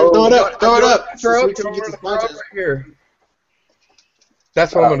 right? Go ahead and throw it up. Throw it up. Throw So up, we can get some throw up sponsors. right here.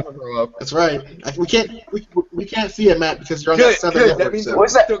 That's what I'm gonna throw up. That's right. We can't see it, Matt, because you're on Good, that Southern good. network. That means so. I'm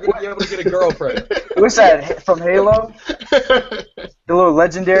What's that? still gonna be able to get a girlfriend. What's that from Halo? The little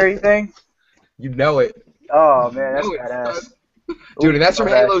legendary thing? You know it. Oh man, that's You know it, badass. son. Dude, and that's from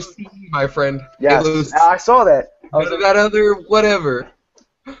my bad. Halo C, my friend. Yeah, Halo I saw that. I was None of like, that other whatever.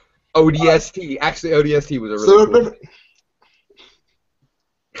 ODST. Actually, ODST was a really So, cool.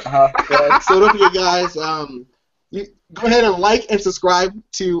 yeah. so don't forget, guys. You go ahead and like and subscribe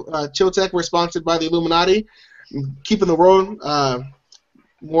to Chill Tech. We're sponsored by the Illuminati, keeping the world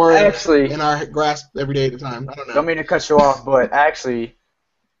more Actually, in our grasp every day at a time. I don't know. don't mean to cut you off, but actually,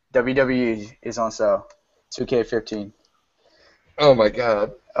 WWE is on sale. 2K15. Oh my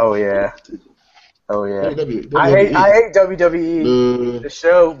god. Oh yeah. Oh yeah. WWE. I hate WWE, Boo. the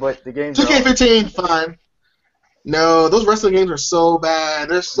show, but the game's 2K15, fine. No, those wrestling games are so bad.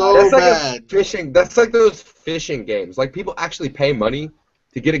 They're so That's like bad. a fishing. That's like those fishing games. Like people actually pay money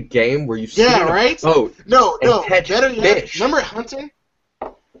to get a game where you sit Yeah, in a right? boat. No, and catch better yet. fish. Remember hunting?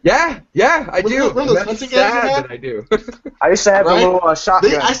 Yeah, I do. Remember those That's hunting games you sad had? that I do. I used to have Right? a little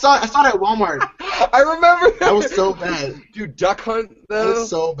shotgun. I saw it at Walmart. I remember that. That was so bad. Dude, Duck Hunt That though. was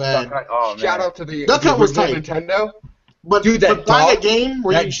so bad. Oh, man. Shout out to the Duck Hunt was original tight. Nintendo. But Dude, that but buying a dog- game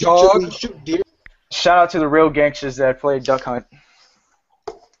where that you dog- shoot deer. Shout out to the real gangsters that played Duck Hunt.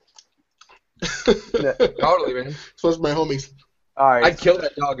 Totally, man. Supposed to be my homies. All right. I'd kill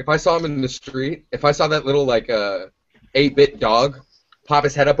that dog if I saw him in the street. If I saw that little like 8-bit dog, pop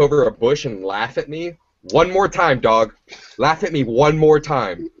his head up over a bush and laugh at me. One more time, dog. Laugh at me one more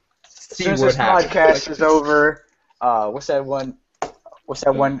time. See as soon as what this happens. podcast is over, what's that one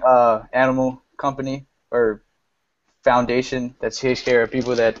animal company or foundation that takes care of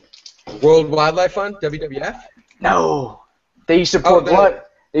people that... World Wildlife Fund, WWF? No. They used to pour blood.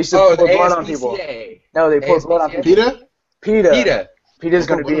 They used to pour blood on people. No, they pour blood on people. PETA. PETA's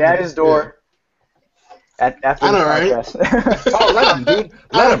going to be at his door after the podcast. Oh, let him, dude.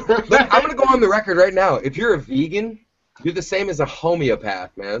 Let him. Look, I'm going to go on the record right now. If you're a vegan, you're the same as a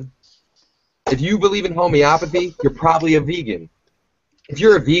homeopath, man. If you believe in homeopathy, you're probably a vegan. If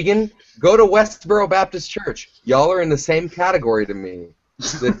you're a vegan, go to Westboro Baptist Church. Y'all are in the same category to me.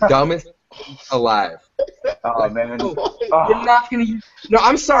 The dumbest alive. Oh, man. We're not gonna use. No,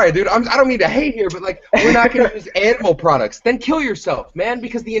 I'm sorry, dude. I don't mean to hate here, but like, we're not gonna use animal products. Then kill yourself, man,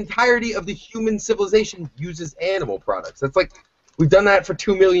 because the entirety of the human civilization uses animal products. That's like, we've done that for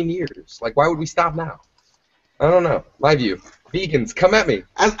 2 million years. Like, why would we stop now? I don't know. My view. Vegans, come at me.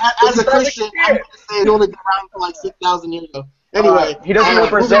 As a Christian, I'm gonna say it only been around for like 6,000 years ago. Anyway, he doesn't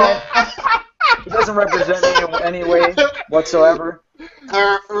represent. He doesn't represent me in any way whatsoever.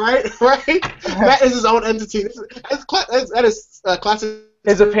 Right. That is his own entity. That is classic.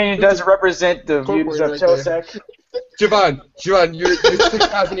 His opinion doesn't represent the views of Chosek. Javon, you're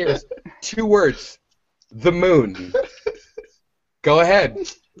 6,000 years. 2 words. The moon. Go ahead.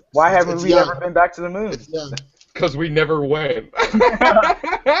 Why haven't we ever been back to the moon? Because we never went.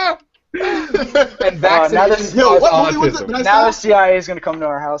 And now the CIA is going to come to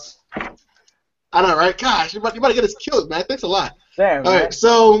our house. I know, right? Gosh, you're about to get us killed, man. Thanks a lot. Damn, all right,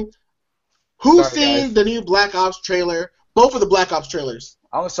 so who's seen the new Black Ops trailer? Both of the Black Ops trailers.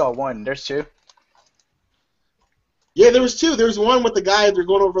 I only saw one. There's 2. Yeah, there was 2. There was one with the guy. They're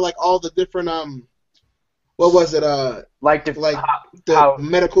going over like all the different what was it? Like the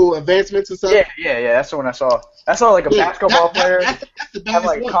medical advancements and stuff. Yeah. That's the one I saw. I saw like a basketball player. That's the best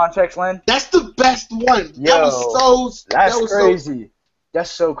one. Context lens. That's the best one. Yo, that's crazy.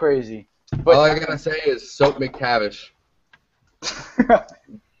 That's so crazy. But all I gotta say is Soap McTavish.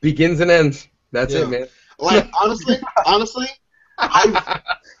 Begins and ends. That's it, man. Like honestly, I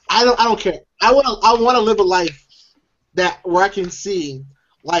don't care. I want to live a life where I can see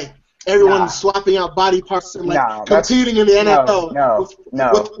like everyone swapping out body parts and like competing in the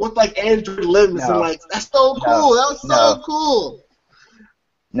NFL with like android limbs and like that's so cool. That was so cool.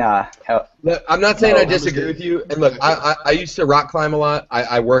 Nah. Look, I'm not saying I disagree with you. And look, I used to rock climb a lot.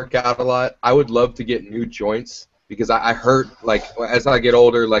 I work out a lot. I would love to get new joints because I hurt, like, as I get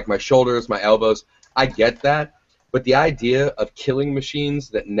older, like my shoulders, my elbows. I get that. But the idea of killing machines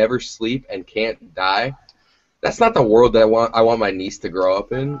that never sleep and can't die, that's not the world that I want my niece to grow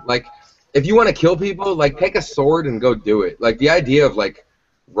up in. Like, if you want to kill people, like, take a sword and go do it. Like, the idea of, like,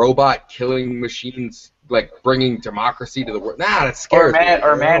 robot killing machines, like bringing democracy to the world. Nah, that's scary.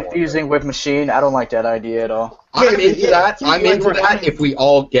 Or man fusing with machine. I don't like that idea at all. I'm into that. I'm into that if we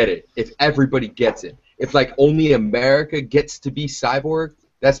all get it. If everybody gets it. If like only America gets to be cyborg,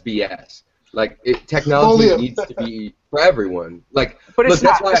 that's BS. Like technology needs to be for everyone. Like, but it's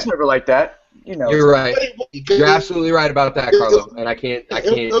not. It's never like that. You know. You're right. You're absolutely right about that, Carlo. And I can't.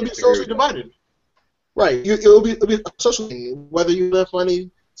 It'll be socially divided. Right. It'll be a social thing. Whether you have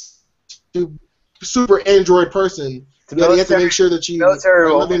money to super android person, you have to make sure that you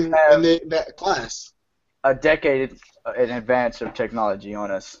are living in that class. A decade in advance of technology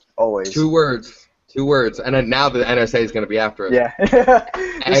on us, always. 2 words. 2 words. And then now the NSA is going to be after us. Yeah.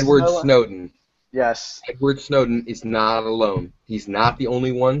 Edward Snowden. Yes. Edward Snowden is not alone. He's not the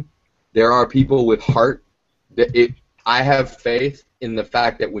only one. There are people with heart. I have faith in the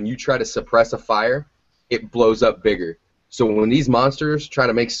fact that when you try to suppress a fire, it blows up bigger. So when these monsters try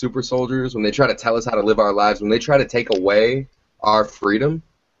to make super soldiers, when they try to tell us how to live our lives, when they try to take away our freedom,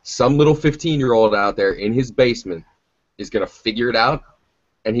 some little 15-year-old out there in his basement is going to figure it out,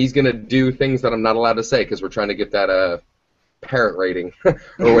 and he's going to do things that I'm not allowed to say because we're trying to get that parent rating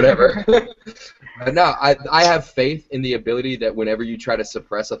or whatever. But no, I have faith in the ability that whenever you try to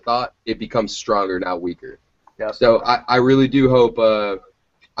suppress a thought, it becomes stronger, not weaker. Yep. So I really do hope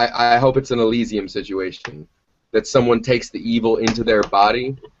I hope it's an Elysium situation. That someone takes the evil into their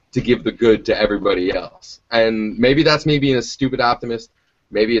body to give the good to everybody else. And maybe that's me being a stupid optimist.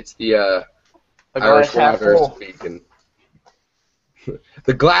 Maybe it's the Irish water speaking.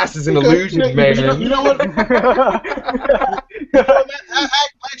 The glass is an illusion, man. You know what? I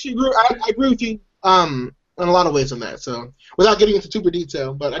agree with you in a lot of ways on that. So without getting into super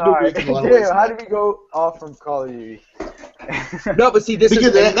detail, but I do agree with you in a lot of ways. How did we go off from Call of Duty? No, but see, this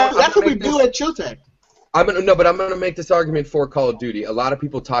because that's what we do at Chilltech. I'm gonna make this argument for Call of Duty. A lot of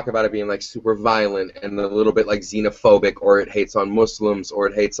people talk about it being like super violent and a little bit like xenophobic, or it hates on Muslims, or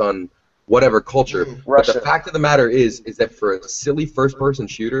it hates on whatever culture. But the fact of the matter is that for a silly first-person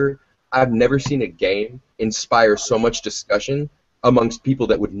shooter, I've never seen a game inspire so much discussion amongst people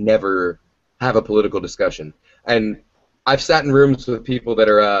that would never have a political discussion. And I've sat in rooms with people that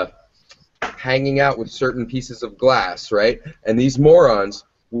are hanging out with certain pieces of glass, right? And these morons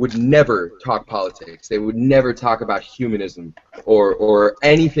would never talk politics. They would never talk about humanism or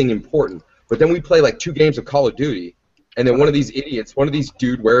anything important. But then we play like 2 games of Call of Duty, and then one of these idiots, one of these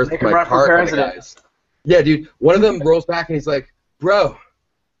dude wears my car kind of guys. Yeah, dude. One of them rolls back and he's like, "Bro,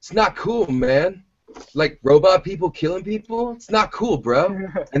 it's not cool, man. Like robot people killing people, it's not cool, bro."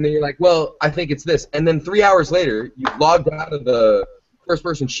 And then you're like, "Well, I think it's this." And then 3 hours later, you logged out of the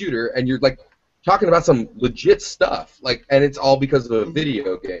first-person shooter, and you're like talking about some legit stuff, like, and it's all because of a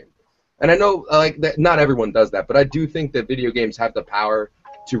video game. And I know, like, that not everyone does that, but I do think that video games have the power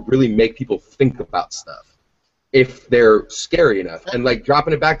to really make people think about stuff if they're scary enough. And like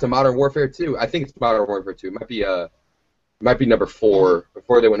dropping it back to Modern Warfare 2, I think it's Modern Warfare 2. It might be number 4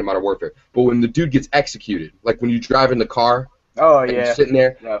 before they went to Modern Warfare. But when the dude gets executed, like when you drive in the car, and you're sitting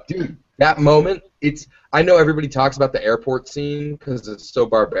there, dude, that moment, I know everybody talks about the airport scene because it's so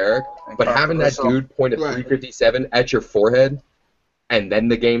barbaric, but having that dude point a 357 at your forehead and then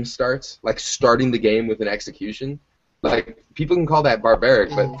the game starts, like starting the game with an execution, like people can call that barbaric,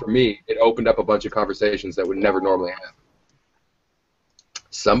 but for me, it opened up a bunch of conversations that would never normally happen.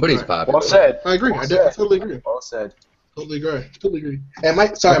 Somebody's popular. Well said. I agree. I totally agree. Well said. Totally agree. And my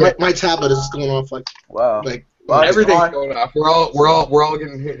tablet is going off like like. Well, everything's going off. We're all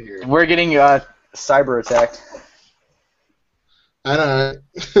getting hit here. We're getting cyber attacked. I know.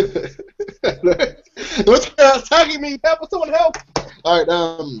 What's attacking me? Help! Someone help! All right.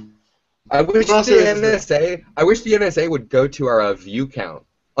 I wish the NSA would go to our view count.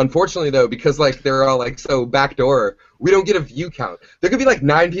 Unfortunately, though, because like they're all like so backdoor, we don't get a view count. There could be like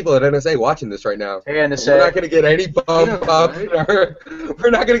 9 people at NSA watching this right now. Hey, NSA. We're not gonna get any bump up. We're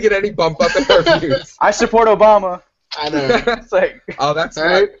not gonna get any bump up in our views. I support Obama. I know. It's like, oh, that's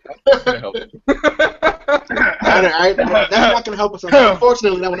right. That's gonna help. That's not gonna help us.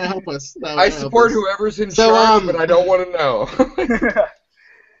 Unfortunately, that won't help us. I support whoever's in charge, but I don't want to know.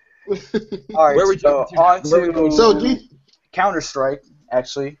 All right. Where we on to Counter-Strike.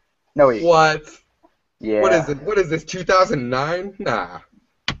 Actually, no wait. What? Yeah. What is it? What is this? 2009? Nah.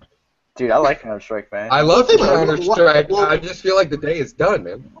 Dude, I like Counter-Strike, man. I love Counter-Strike. I just feel like the day is done,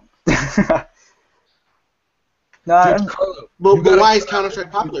 man. Nah. Dude, but why is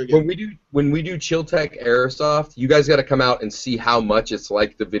Counter-Strike popular again? When we do Chill Tech Airsoft, you guys got to come out and see how much it's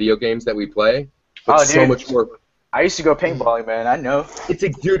like the video games that we play. It's so much more. I used to go paintballing, man. I know.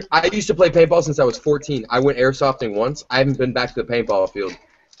 Dude, I used to play paintball since I was 14. I went airsofting once. I haven't been back to the paintball field.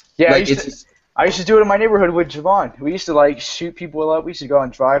 Yeah, like, I used to do it in my neighborhood with Javon. We used to like shoot people up. We used to go on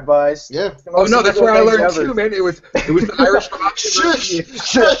drive-bys. Yeah. Oh no, that's where I learned too, man. It was the Irish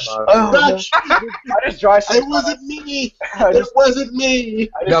Shush! I just dry. It wasn't me. It wasn't me.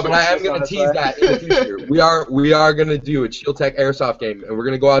 No, but I am gonna tease that in the future. We are gonna do a Chill Tech Airsoft game, and we're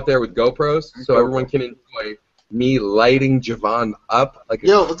gonna go out there with GoPros so everyone can enjoy me lighting Javon up like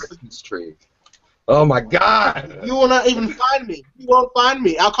a Christmas tree. Oh my God! You will not even find me. You won't find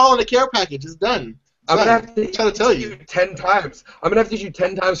me. I'll call it a care package. It's done. I'm gonna have to try to tell you 10 times. I'm gonna have to shoot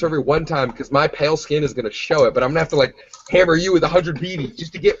 10 times for every one time because my pale skin is gonna show it. But I'm gonna have to like hammer you with 100 BBs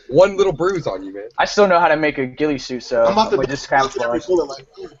just to get one little bruise on you, man. I still know how to make a ghillie suit, so I'm about to just camouflage.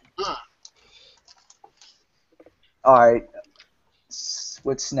 All right.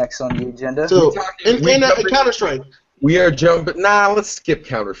 What's next on the agenda? So, in Counter-Strike. We are jumping. Nah, let's skip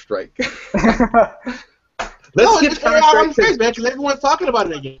Counter-Strike. Let's skip Counter-Strike, man, because everyone's talking about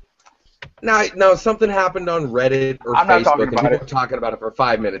it again. No, something happened on Reddit or Facebook, and people were talking about it for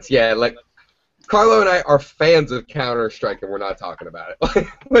 5 minutes. Yeah, like, Carlo and I are fans of Counter-Strike, and we're not talking about it.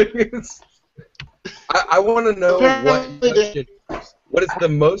 I want to know what is the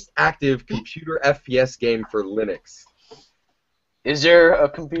most active computer FPS game for Linux? Is there a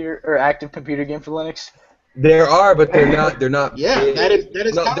active computer game for Linux? There are, but they're not. Yeah, big. that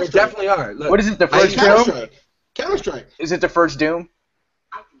is. No, there definitely are. Look, what is it? The first Doom? Counter-Strike. Is it the first Doom?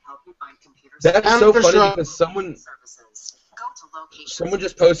 That's so funny because someone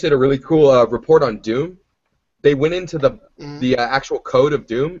just posted a really cool report on Doom. They went into the actual code of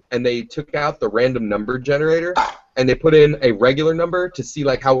Doom and they took out the random number generator and they put in a regular number to see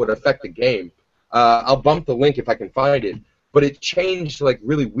like how it would affect the game. I'll bump the link if I can find it. But it changed like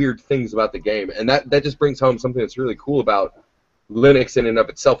really weird things about the game, and that just brings home something that's really cool about Linux in and of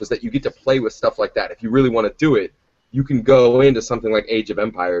itself is that you get to play with stuff like that. If you really want to do it, you can go into something like Age of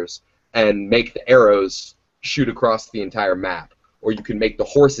Empires and make the arrows shoot across the entire map, or you can make the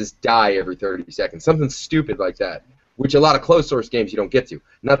horses die every 30 seconds, something stupid like that, which a lot of closed source games you don't get to.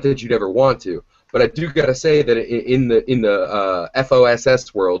 Not that you'd ever want to, but I do gotta say that in the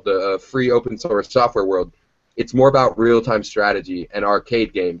FOSS world, the free open source software world, it's more about real-time strategy and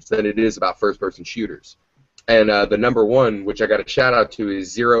arcade games than it is about first-person shooters. And the number one, which I got a shout-out to,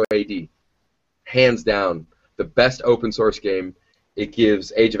 is Zero AD. Hands down, the best open source game. It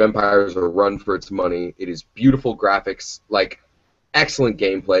gives Age of Empires a run for its money. It is beautiful graphics, like excellent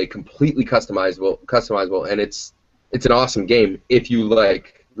gameplay, completely customizable, and it's an awesome game if you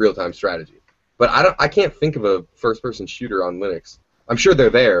like real-time strategy. But I can't think of a first-person shooter on Linux. I'm sure they're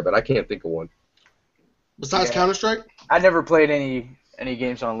there, but I can't think of one. Besides Counter-Strike? I never played any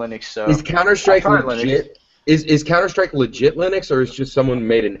games on Linux, so... Is Counter-Strike legit? Is Counter-Strike legit Linux, or is just someone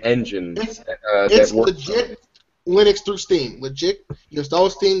made an engine it's legit Linux through Steam. Legit. You install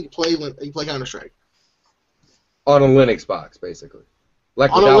Steam, you play Counter-Strike. On a Linux box, basically.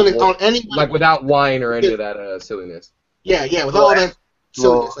 Like without wine or any of that silliness. Yeah, without all that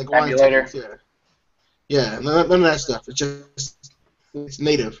silliness, like wine tables, yeah, none of that stuff. It's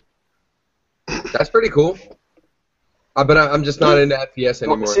native. That's pretty cool. But I'm just not into FPS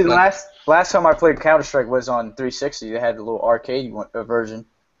anymore. See, last time I played Counter-Strike was on 360. They had a little arcade version.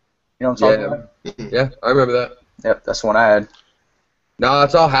 You know what I'm talking about? Yeah, I remember that. Yep, that's the one I had. No,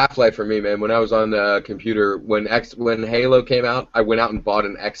 it's all Half-Life for me, man. When I was on the computer, when Halo came out, I went out and bought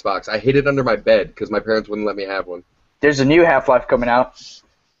an Xbox. I hid it under my bed because my parents wouldn't let me have one. There's a new Half-Life coming out.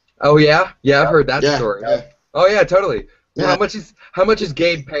 Oh yeah, I've heard that story. Yeah. Oh yeah, totally. Yeah. How much is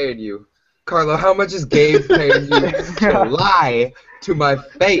Gabe paying you, Carlo? How much is Gabe paying you to lie to my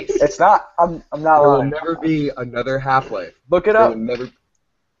face? It's not. I'm not lying. There will never be another Half-Life. Look it up.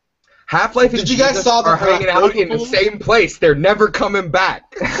 Half-Life and Jesus are hanging out in the same place. They're never coming back.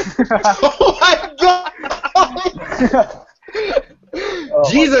 Oh my God!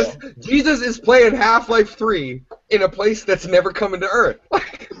 Jesus is playing Half-Life 3 in a place that's never coming to Earth.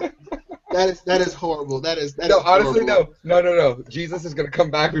 That is horrible. Honestly, no. Jesus is gonna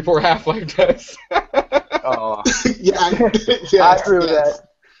come back before Half-Life does. Oh. Yeah, I agree with that.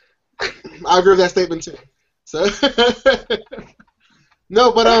 I agree with that statement too. So.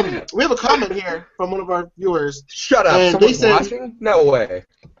 No, but we have a comment here from one of our viewers. Shut up! Someone's watching? No way.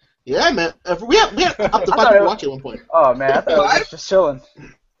 Yeah, man. We had up to 5 people watching at one point. Oh man, I thought it was just chilling.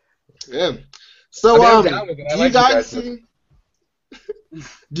 Yeah. So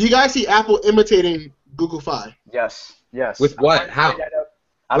do you guys see Apple imitating Google Fi? Yes. With what? How?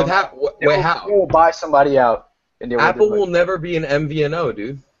 Wait, how? They will buy somebody out. Apple will never be an MVNO,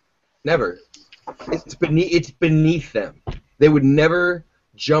 dude. Never. It's beneath them. They would never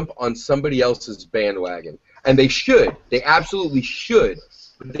jump on somebody else's bandwagon. And they should. They absolutely should.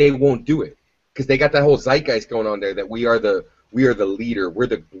 But they won't do it. Because they got that whole zeitgeist going on there that we are the leader. We're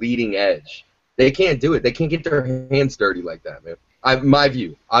the bleeding edge. They can't do it. They can't get their hands dirty like that, man. My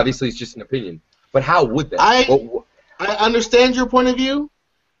view. Obviously, it's just an opinion. But how would they? I understand your point of view,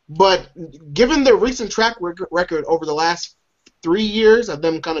 but given the recent track record over the last 3 years of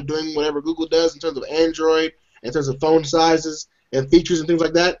them kind of doing whatever Google does in terms of Android, in terms of phone sizes and features and things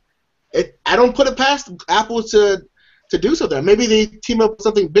like that, I don't put it past Apple to do something. Maybe they team up with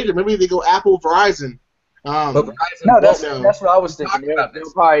something bigger. Maybe they go Apple, Verizon. That's what I was thinking.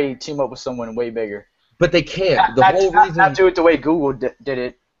 They'll probably team up with someone way bigger. But they can't. Not do it the way Google did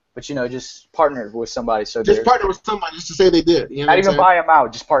it, but just partner with somebody. So just partner with somebody just to say they did. You know not even buy them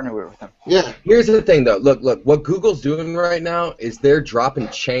out. Just partner with them. Yeah. Here's the thing, though. Look. What Google's doing right now is they're dropping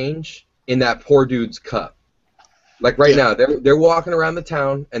change in that poor dude's cup. Like right now, they're walking around the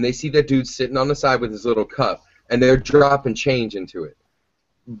town and they see that dude sitting on the side with his little cup, and they're dropping change into it.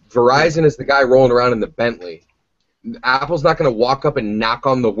 Verizon is the guy rolling around in the Bentley. Apple's not going to walk up and knock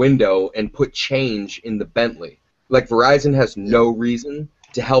on the window and put change in the Bentley. Like Verizon has no reason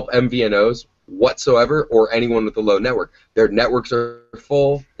to help MVNOs whatsoever or anyone with a low network. Their networks are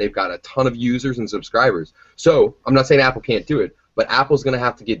full. They've got a ton of users and subscribers. So I'm not saying Apple can't do it, but Apple's going to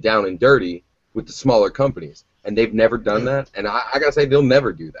have to get down and dirty with the smaller companies. And they've never done that. And I got to say, they'll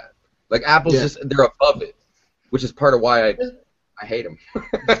never do that. Like Apple's they're above it, which is part of why I hate them.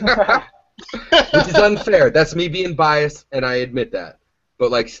 Which is unfair. That's me being biased, and I admit that.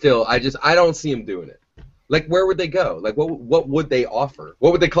 But like, still, I don't see them doing it. Like, where would they go? Like, what would they offer?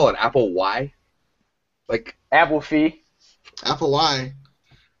 What would they call it? Apple Y? Like Apple Fee? Apple Y.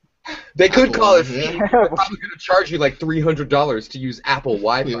 They could call it fee. They're probably going to charge you like $300 to use Apple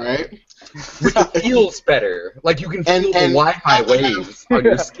Wi-Fi. Right? Which feels better. Like you can feel the Wi-Fi waves on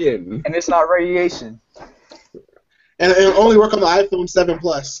your skin. And it's not radiation. And it'll only work on the iPhone 7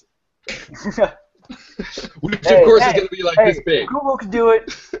 Plus. Which, of course, is going to be like this big. Google can do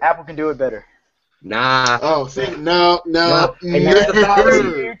it. Apple can do it better. Nah. Oh, no. And here's the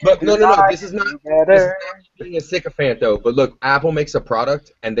problem. But no. This is not being a sycophant, though. But look, Apple makes a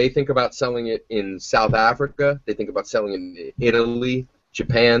product, and they think about selling it in South Africa. They think about selling it in Italy,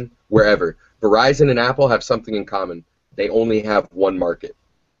 Japan, wherever. Verizon and Apple have something in common. They only have one market.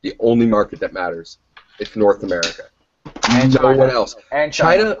 The only market that matters. It's North America. And no one else. And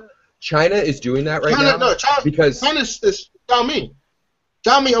China is doing that right now. No, because China is Xiaomi.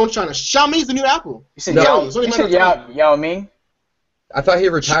 Xiaomi owns China. Xiaomi's the new Apple. You said Yao Ming? I thought he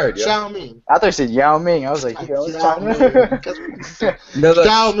retired. Xiaomi. I thought you said Yao Ming. I was like,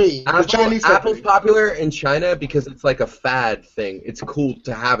 Xiaomi. Apple's popular in China because it's like a fad thing. It's cool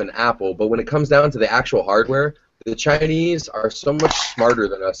to have an Apple, but when it comes down to the actual hardware, the Chinese are so much smarter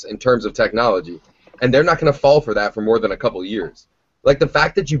than us in terms of technology, and they're not going to fall for that for more than a couple years. Like the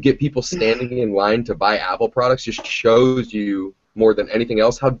fact that you get people standing in line to buy Apple products just shows you more than anything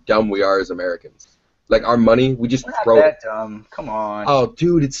else how dumb we are as Americans. Like our money, we just throw it. Not that dumb. Come on. Oh,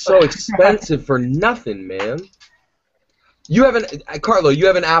 dude, it's so expensive for nothing, man. You have Carlo, you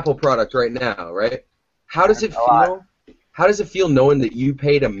have an Apple product right now, right? How does it feel? How does it feel knowing that you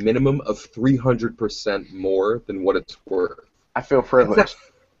paid a minimum of 300% more than what it's worth? I feel privileged.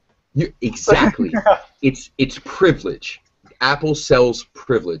 Exactly. It's privilege. Apple sells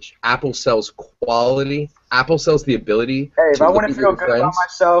privilege. Apple sells quality. Apple sells the ability. Hey, if I want to feel good about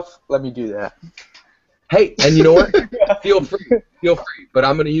myself, let me do that. Hey, and you know what? Feel free. Feel free. But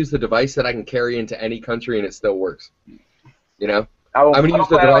I'm going to use the device that I can carry into any country and it still works. You know? I'm going to use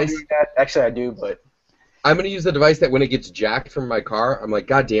the device. Actually, I do, but I'm going to use the device that when it gets jacked from my car, I'm like,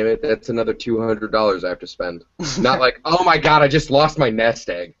 God damn it, that's another $200 I have to spend. Not like, oh my God, I just lost my nest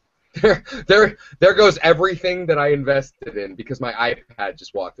egg. There goes everything that I invested in because my iPad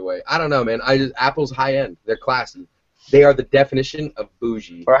just walked away. I don't know, man. Apple's high end. They're classy. They are the definition of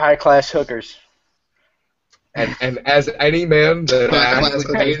bougie. Or high class hookers. And as any man that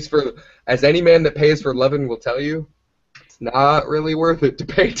actually pays for, as any man that pays for loving will tell you, it's not really worth it to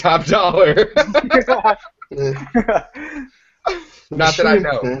pay top dollar. Not that I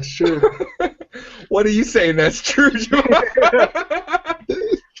know. That's true. What are you saying? That's true,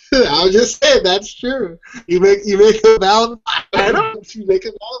 I was just saying that's true. You make a valid. I know you make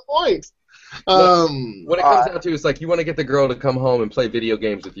a valid point. When it comes down to it's like you want to get the girl to come home and play video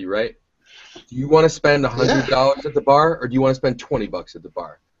games with you, right? Do you want to spend $100 at the bar, or do you want to spend $20 at the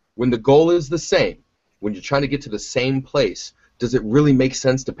bar? When the goal is the same, when you're trying to get to the same place, does it really make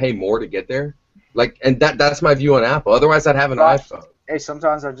sense to pay more to get there? Like, and that's my view on Apple. Otherwise, I'd have an iPhone. Hey,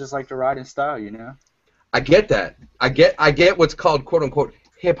 sometimes I just like to ride in style, you know. I get that. I get what's called quote unquote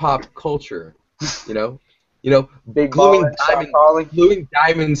hip hop culture. You know, gluing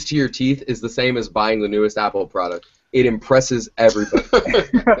diamonds to your teeth is the same as buying the newest Apple product. It impresses everybody.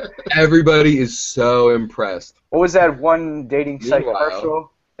 Everybody is so impressed. What was that one dating site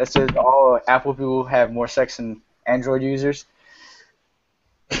commercial that said all Apple people have more sex than Android users?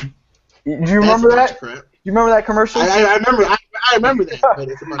 Do you remember that? You remember that commercial? I remember. I remember that. But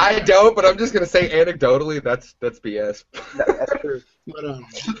it's I don't, but I'm just gonna say anecdotally, that's BS. That's true. But,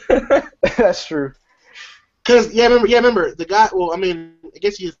 that's true. Cause remember the guy. Well, I mean, I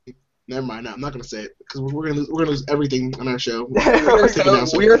guess he's. Never mind. No, I'm not gonna say it because we're gonna lose everything on our show.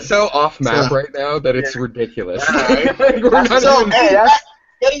 We are so off map right now that it's ridiculous. Right.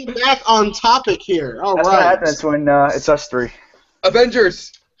 Getting back on topic here. All right. What happens when it's us three.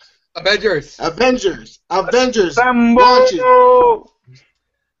 Avengers. Launches. All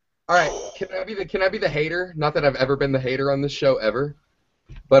right. Can I be the hater? Not that I've ever been the hater on this show ever,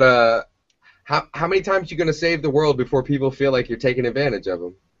 but how many times are you gonna save the world before people feel like you're taking advantage of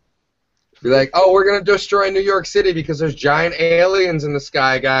them? Be like, oh, we're going to destroy New York City because there's giant aliens in the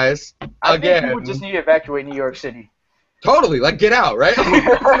sky, guys. I think people just need to evacuate New York City. Totally. Like, get out, right?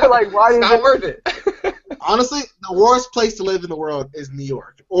 Like, why it's not worth it. Honestly, the worst place to live in the world is New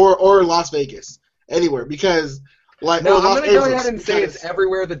York or Las Vegas. Anywhere. Because, like, no, I'm going to go ahead and say it's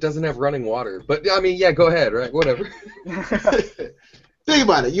everywhere that doesn't have running water. But, I mean, yeah, go ahead, right? Whatever. Think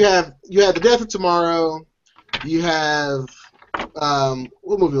about it. You have The Death of Tomorrow. You have...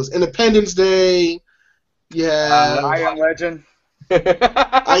 what movie was Independence Day? Yeah, I Am Legend.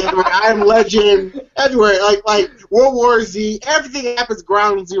 I Am Legend. Everywhere, like World War Z. Everything happens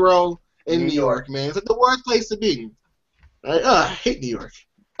ground zero in New York, man. It's like the worst place to be. Right? I hate New York.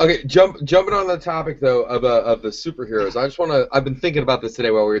 Okay, jumping on the topic though of the superheroes. I've been thinking about this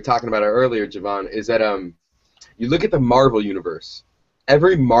today while we were talking about it earlier, Javon. Is that you look at the Marvel universe.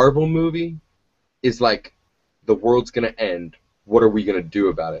 Every Marvel movie is like, the world's gonna end. What are we gonna do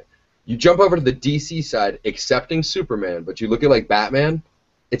about it? You jump over to the DC side, accepting Superman, but you look at like Batman.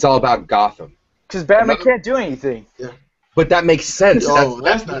 It's all about Gotham. Because Batman can't do anything. Yeah. But that makes sense.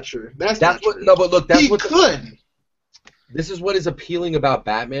 That's not true. That's not what, true. No, but look, that's what could. This is what is appealing about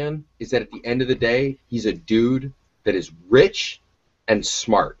Batman, is that at the end of the day, he's a dude that is rich and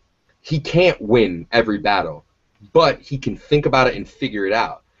smart. He can't win every battle, but he can think about it and figure it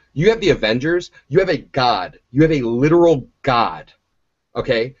out. You have the Avengers, you have a god. You have a literal god,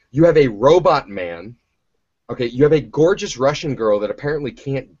 okay? You have a robot man, okay? You have a gorgeous Russian girl that apparently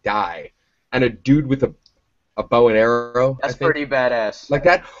can't die, and a dude with a bow and arrow. That's pretty badass. Like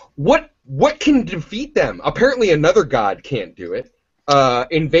that. What can defeat them? Apparently another god can't do it.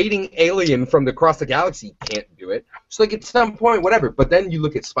 Invading alien from across the galaxy can't do it. So like at some point, whatever. But then you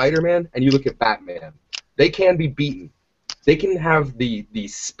look at Spider-Man and you look at Batman. They can be beaten. They can have the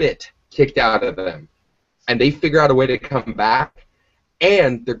spit kicked out of them, and they figure out a way to come back.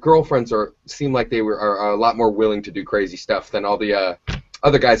 And their girlfriends seem like they are a lot more willing to do crazy stuff than all the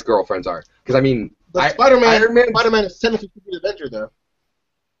other guys' girlfriends are. Because I mean, Spider-Man is technically an Avenger, though.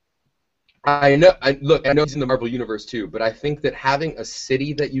 I know he's in the Marvel Universe too, but I think that having a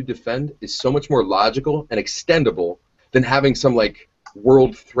city that you defend is so much more logical and extendable than having some like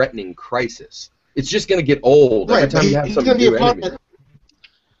world-threatening crisis. It's just gonna get old every time you have some new enemy.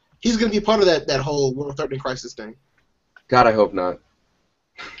 He's gonna be a part of that whole world-threatening crisis thing. God, I hope not.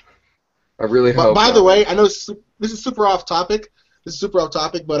 I really hope. By the way, I know this is super off topic.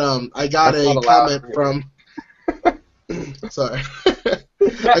 But I got a comment from. Sorry.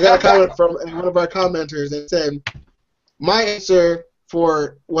 I got a comment from one of our commenters that said, my answer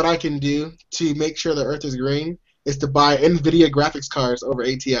for what I can do to make sure the Earth is green is to buy NVIDIA graphics cards over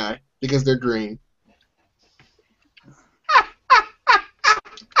ATI because they're green.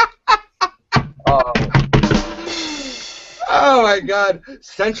 Oh my God.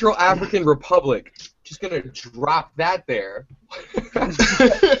 Central African Republic. Just going to drop that there.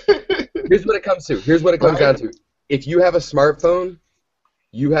 Here's what it comes down to. If you have a smartphone,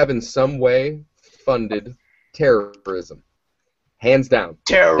 you have in some way funded terrorism, hands down.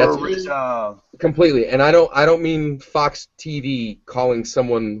 Terrorism. Completely, and I don't mean Fox TV calling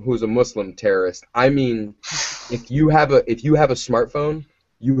someone who's a Muslim terrorist. I mean, if you have a smartphone,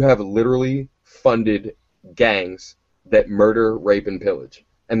 you have literally funded gangs that murder, rape, and pillage,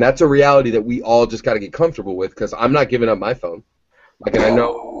 and that's a reality that we all just got to get comfortable with. Because I'm not giving up my phone. Like, and I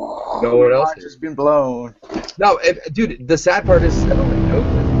know no one else has been blown. No, dude, the sad part is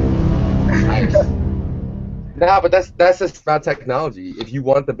nah, but that's just about technology. If you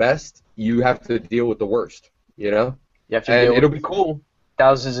want the best, you have to deal with the worst. You know, you have to it'll be cool.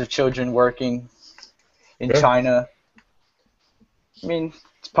 Thousands of children working in China. I mean,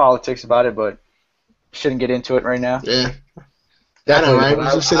 it's politics about it, but shouldn't get into it right now. Yeah. I know, right?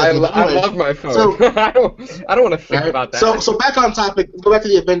 I love my phone. So, I don't want to think about that. So back on topic. Go back to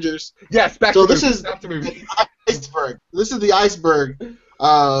the Avengers. Yes, back to the movie. Iceberg. This is the iceberg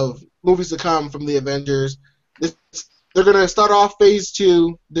of movies to come from the Avengers. They're gonna start off Phase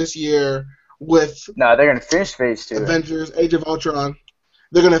 2 this year with. No, they're gonna finish Phase 2. Avengers: Age of Ultron.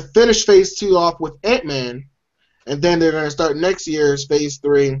 They're gonna finish Phase 2 off with Ant-Man, and then they're gonna start next year's Phase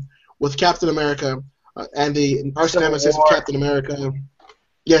 3 with Captain America. And the arch nemesis of Captain America.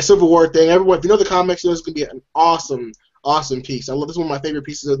 Yeah, Civil War thing. Everyone, if you know the comics, this is going to be an awesome piece. I love this. Is one of my favorite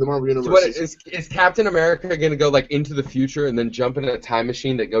pieces of the Marvel Universe. So is Captain America going to go like into the future and then jump in a time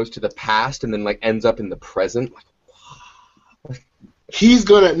machine that goes to the past and then like ends up in the present? He's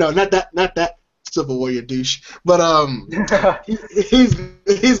gonna not that Civil War, you douche. But he's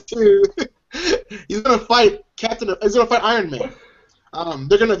gonna fight He's gonna fight Iron Man.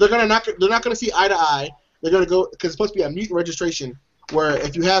 They're not gonna see eye to eye. They're gonna go because it's supposed to be a mutant registration where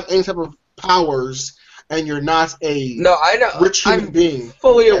if you have any type of powers and you're not a rich human being. I'm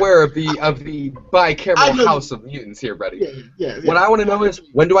fully aware of the bicameral house of mutants here, buddy. Yeah. What I want to know is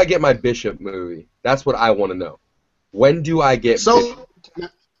when do I get my Bishop movie? That's what I want to know. When do I get Bishop?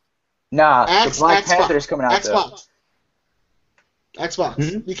 Nah, Black Panther is coming out. Xbox.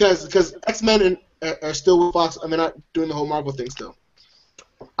 Mm-hmm. Because X-Men are still with Fox and they're not doing the whole Marvel thing still.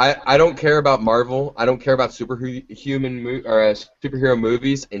 I don't care about Marvel. I don't care about superhero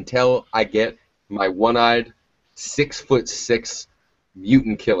movies until I get my one-eyed, 6'6"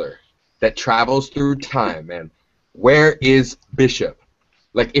 mutant killer that travels through time, man. Where is Bishop?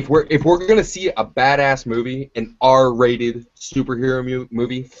 Like if we're gonna see a badass movie, an R-rated superhero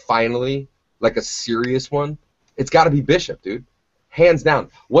movie, finally, like a serious one, it's got to be Bishop, dude. Hands down.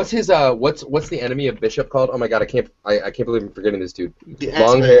 What's his what's the enemy of Bishop called? Oh my god, I can't believe I'm forgetting this dude. The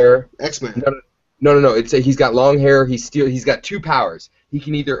long X-Men. hair. X-Men. No. He's got long hair. He's got two powers. He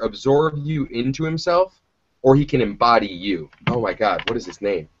can either absorb you into himself, or he can embody you. Oh my god, what is his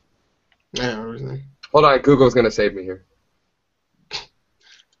name? I don't know his name. Hold on, Google's gonna save me here.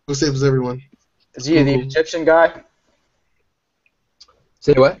 Who saves everyone? Is he the Egyptian guy?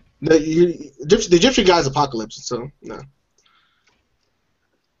 Say what? The Egyptian guy's Apocalypse, so no.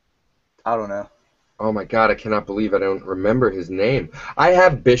 I don't know. Oh my god, I cannot believe I don't remember his name. I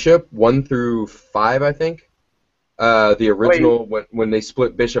have Bishop 1 through 5, I think. The original, when they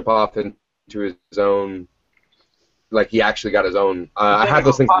split Bishop off into his own, like he actually got his own. I had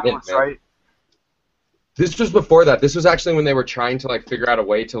those things in, man. Right? This was before that. This was actually when they were trying to like figure out a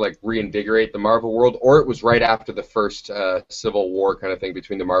way to like reinvigorate the Marvel world, or it was right after the first Civil War kind of thing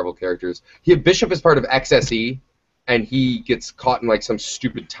between the Marvel characters. Bishop is part of XSE. And he gets caught in like some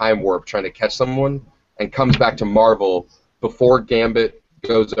stupid time warp trying to catch someone, and comes back to Marvel before Gambit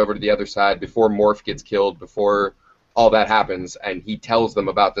goes over to the other side, before Morph gets killed, before all that happens, and he tells them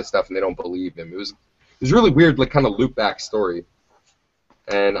about this stuff, and they don't believe him. It was really weird, like kind of loop back story.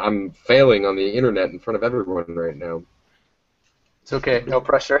 And I'm failing on the internet in front of everyone right now. It's okay, no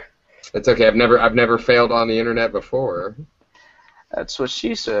pressure. It's okay. I've never failed on the internet before. That's what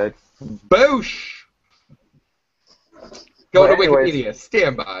she said. Boosh. Go to Wikipedia.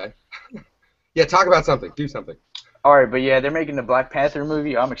 Stand by. Yeah, talk about something. Do something. All right, but yeah, they're making the Black Panther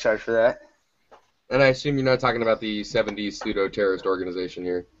movie. I'm excited for that. And I assume you're not talking about the 70s pseudo-terrorist organization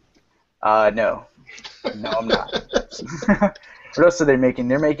here. No. No, I'm not. What else are they making?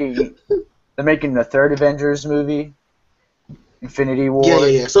 They're making the third Avengers movie, Infinity War.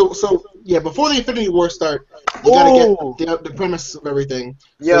 Yeah. So before the Infinity War start, you gotta get the premise of everything.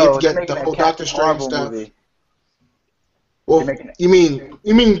 So you have to get the whole Doctor Strange stuff. Movie. Well, you mean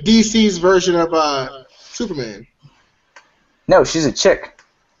DC's version of Superman? No, she's a chick.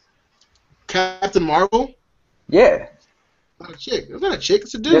 Captain Marvel? Yeah. Not a chick. It's not a chick.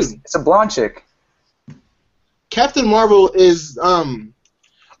 It's a dude. Yes, it's a blonde chick. Captain Marvel is no,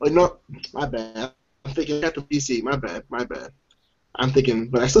 my bad. I'm thinking Captain DC. My bad. I'm thinking,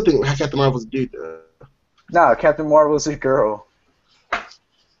 but I still think Captain Marvel's a dude. No, Captain Marvel's a girl.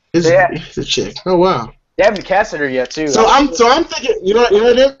 It's a chick. Oh wow. They haven't casted her yet, too. So I'm thinking, you know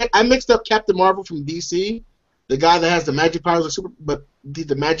what? I mixed up Captain Marvel from DC, the guy that has the magic powers of but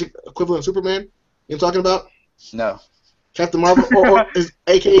the magic equivalent of Superman. You know what I'm talking about? No. Captain Marvel, or is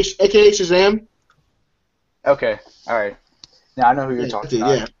AKA Shazam? Okay, all right. Now I know who you're talking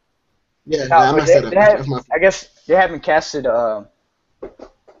about. Yeah. I messed that up. I guess they haven't casted.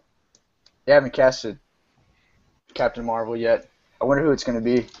 They haven't casted Captain Marvel yet. I wonder who it's going to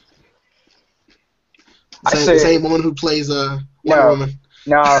be. Same woman who plays Wonder Woman.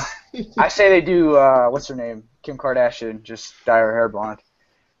 No, I say they do. What's her name? Kim Kardashian. Just dye her hair blonde.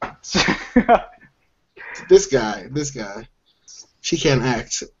 This guy. She can't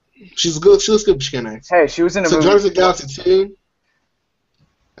act. She's good. She looks good, but she can't act. Hey, she was in a movie. Guardians of the Galaxy 2.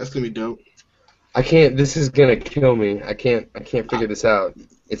 That's gonna be dope. I can't. This is gonna kill me. I can't figure this out.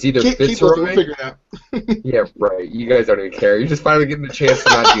 It's either Fitz or Roy. Figure it out. Yeah, right. You guys don't even care. You're just finally getting the chance to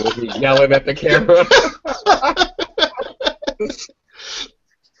not deal with me yelling at the camera.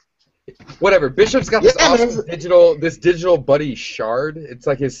 Whatever. Bishop's got this awesome digital buddy Shard. It's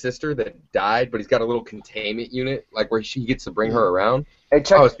like his sister that died, but he's got a little containment unit, like where he gets to bring her around. Hey,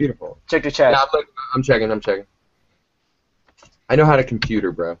 it's beautiful. Check the chat. Yeah, I'm checking. I know how to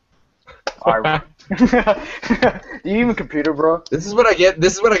computer, bro. Do you even computer, bro? This is what I get.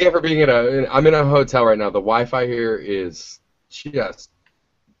 This is what I get for being I'm in a hotel right now. The Wi-Fi here is just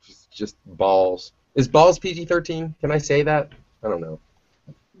balls. Is balls PG-13? Can I say that? I don't know.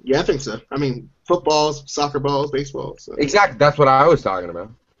 Yeah, I think so. I mean, footballs, soccer balls, baseball. So. Exactly. That's what I was talking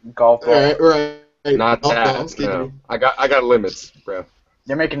about. Golf balls. Right. Not golf that. Balls, no. I got limits, bro.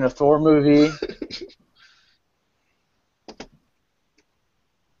 They're making a Thor movie.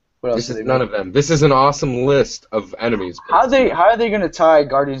 What else? This is none of them. This is an awesome list of enemies. How are they going to tie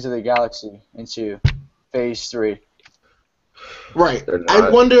Guardians of the Galaxy into Phase 3? Right.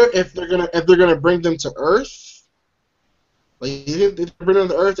 I wonder if they're gonna bring them to Earth. Like, they bring them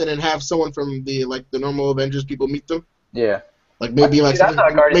to Earth and then have someone from the normal Avengers people meet them. Yeah. Like maybe I thought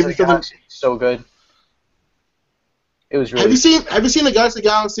Guardians of the Galaxy was so good. It was really. Have you seen the Guardians of the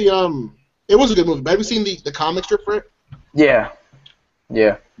Galaxy? It was a good movie. But have you seen the comic strip for it? Yeah.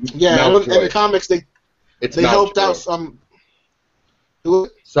 Yeah. Yeah. In the comics, they helped out some. Who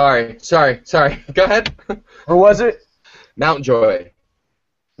Sorry. Go ahead. Who was it? Mountjoy.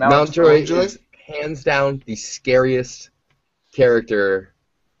 Mountjoy is hands down the scariest character.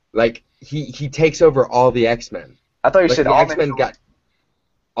 Like he takes over all the X-Men. I thought you said the X-Men got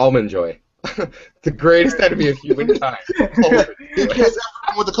Almond Joy. The greatest enemy of humankind. He kills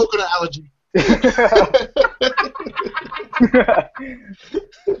everyone with a coconut allergy.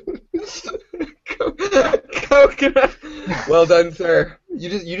 Coconut. Well done, sir.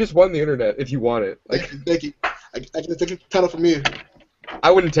 You just won the internet if you want it. Thank you. I can take a title from you. I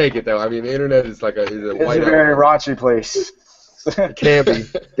wouldn't take it though. I mean, the internet is like it's a very raunchy place. It can be.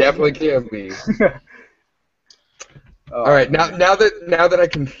 Definitely can be. All right, now that I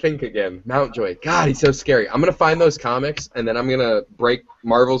can think again, Mountjoy. God, he's so scary. I'm gonna find those comics, and then I'm gonna break.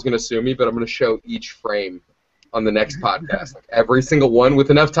 Marvel's gonna sue me, but I'm gonna show each frame on the next podcast, like every single one,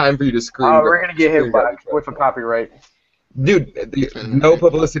 with enough time for you to scream. Oh, we're gonna get hit with a copyright. Dude, no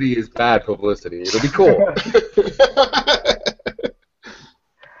publicity is bad publicity. It'll be cool.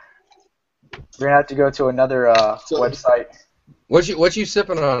 We're gonna have to go to another website. What you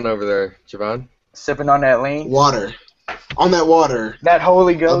sipping on over there, Javon? Sipping on that lean. Water. On that water. That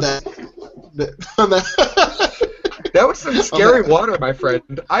Holy Ghost. That was some scary water, my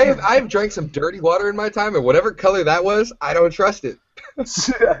friend. I've drank some dirty water in my time, and whatever color that was, I don't trust it. I'll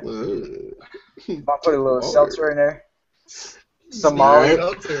put a little seltzer in there. Some Molly.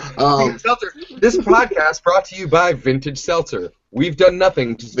 Seltzer. This podcast brought to you by Vintage Seltzer. We've done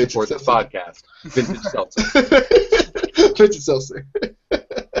nothing to support this podcast. Vintage Seltzer. Vintage Seltzer.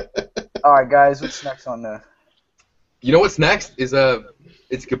 All right, guys. What's next on the? You know what's next is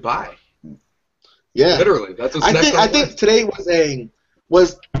it's goodbye. Yeah. Literally, that's what's next. I think today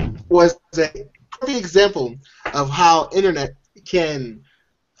was a perfect example of how internet can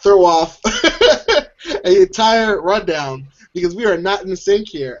throw off an entire rundown because we are not in sync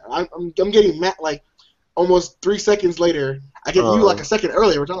here. I'm getting mad like almost 3 seconds later. I get you like a second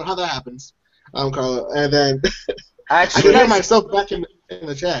earlier, which I don't know how that happens, Carlo. And then I can hear myself back in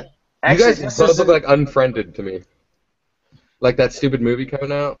the chat. You guys both look like unfriended to me. Like that stupid movie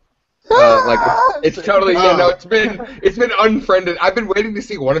coming out. Like it's totally it's been unfriended. I've been waiting to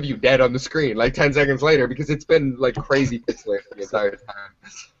see one of you dead on the screen like 10 seconds later because it's been like crazy pixelated the entire time.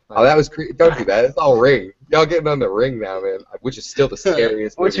 Oh, that was don't do that. It's all Ring. Y'all getting on the Ring now, man. Which is still the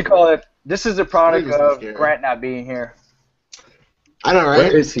scariest. What you call it? This is a product of Grant not being here. I know,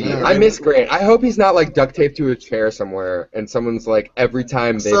 right? Where is he? I miss Grant. I hope he's not like duct taped to a chair somewhere, and somene's like every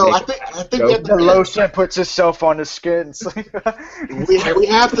time they. So I think the lotion puts itself on his skin. we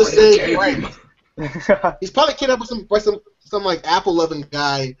have to say Grant. He's probably kidnapped with some like Apple loving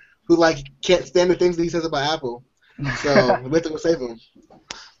guy who like can't stand the things that he says about Apple. So we have to go save him.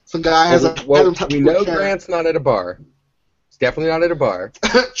 Some guy has a. We know Grant's not at a bar. Definitely not at a bar.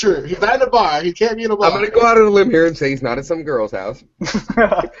 True. He's not at a bar. He can't be in a bar. I'm going to go out on a limb here and say he's not at some girl's house.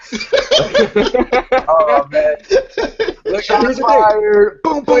 Oh, man. Look, here's the thing.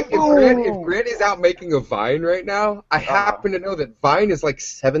 Boom, boom, boom. If Grant is out making a Vine right now, I happen to know that Vine is like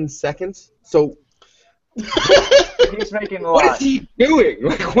 7 seconds. So he's making a lot. What is he doing?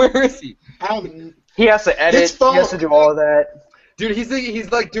 Like, where is he? He has to edit. He has to do all of that. Dude,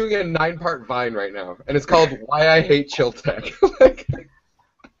 he's like doing a 9-part Vine right now, and it's called "Why I Hate Chill Tech."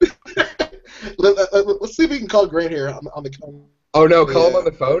 Let's see if we can call Grant here on the. Oh no, call him on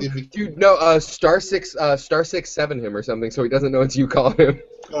the phone, dude. No, *667 him or something, so he doesn't know it's you calling him.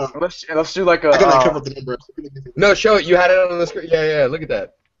 Let's do like a. I gotta cover the number. No, show it. You had it on the screen. Yeah. Look at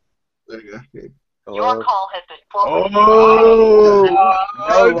that. There you go. Your call has been forwarded.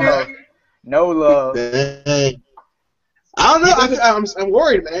 Oh, dude. No love. Dang. I don't know. I'm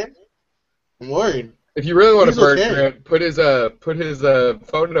worried, man. I'm worried. If you really want to burn Grant, put his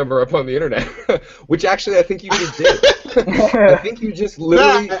phone number up on the internet, which actually I think you just did. I think you just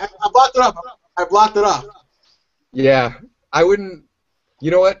literally. No, I blocked it off. I blocked it off. Yeah, I wouldn't.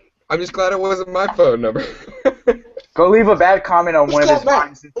 You know what? I'm just glad it wasn't my phone number. Go leave a bad comment on one of his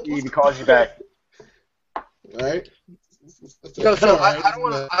vines and see if he calls you back. All right. No, so I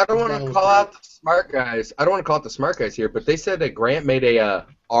don't want to call out the smart guys. I don't want to call out the smart guys here, but they said that Grant made a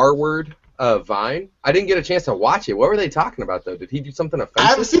R-word Vine. I didn't get a chance to watch it. What were they talking about though? Did he do something offensive? I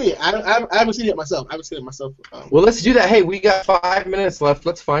haven't seen it. I haven't seen it myself. Well, let's do that. Hey, we got 5 minutes left.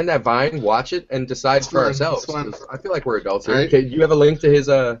 Let's find that Vine, watch it, and decide for ourselves. I feel like we're adults here. Right. Okay, do you have a link to his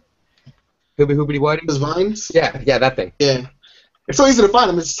Hoobity Whitey? His Vines? Yeah, that thing. Yeah. It's so easy to find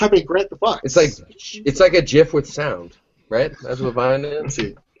him. It's just typing Grant the Fox. It's like a GIF with sound. Right? That's what Vine is? Let's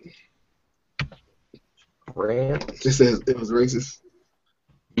see. Grant. It says it was racist.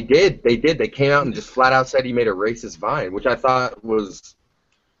 They did. They came out and just flat out said he made a racist Vine, which I thought was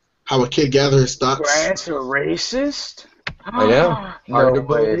How a kid gathers his thoughts. Grant's a racist? I know. Hard to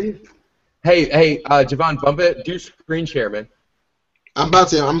believe. Hey, Javon, bump it. Do screen share, man. I'm about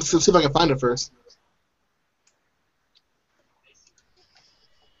to. I'm going to see if I can find it first.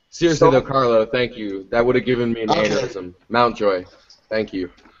 Seriously, though, Carlo, thank you. That would have given me an aneurysm. Mountjoy, thank you.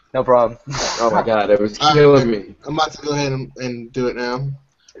 No problem. Oh, my God, it was killing me. I'm about to go ahead and do it now.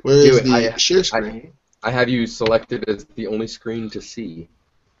 Where is the share screen? I have you selected as the only screen to see.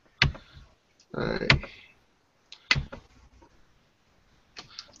 Alright.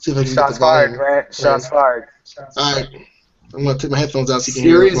 See if I can Shots fired, Grant. Shots fired. Alright. I'm going to take my headphones out so you can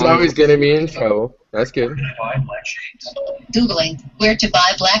hear Siri's always getting me in trouble. That's good. Googling where to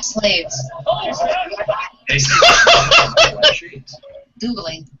buy black slaves.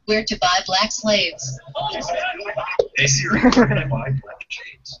 Googling where to buy black slaves. Hey Siri, where can I buy black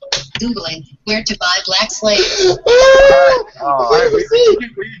shades? Googling where to buy black slaves. Alright, we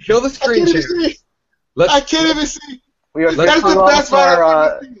kill the screen share. I can't even see. Let's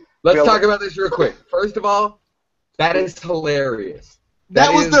talk about this real quick. First of all, that is hilarious.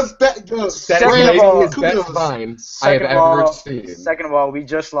 That was the best. That is maybe his best vine I have ever seen. Second of all, we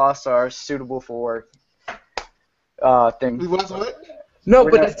just lost our suitable for thing. We lost what? No,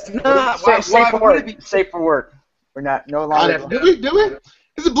 but it's not. Safe for work. We're not no longer. Do we?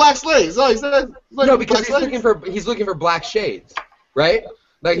 He's a black slave. So no, because he's looking for black shades, right?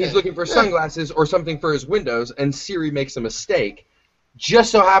 Like he's looking for sunglasses or something for his windows, and Siri makes a mistake.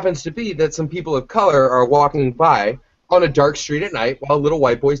 Just so happens to be that some people of color are walking by on a dark street at night while a little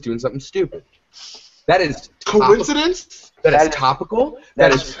white boy's doing something stupid. That is coincidence. That is topical.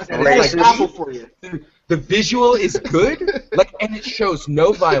 That is like awful for you. The visual is good, and it shows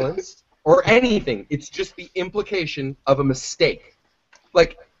no violence or anything. It's just the implication of a mistake.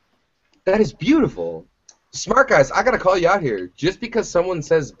 Like, that is beautiful. Smart guys, I gotta call you out here. Just because someone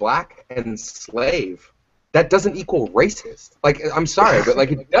says black and slave, that doesn't equal racist. Like, I'm sorry, but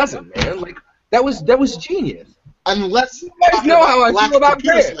like it doesn't, man. Like that was genius. Unless you guys know how I feel about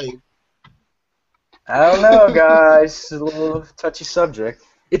Grant. I don't know, guys. It's a little touchy subject.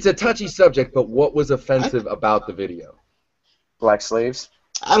 It's a touchy subject, but what was offensive about the video? Black slaves.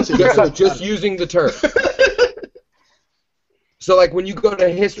 I don't see just using the term. So, like, when you go to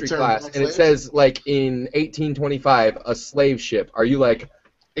history class and it says, like, in 1825, a slave ship, are you like,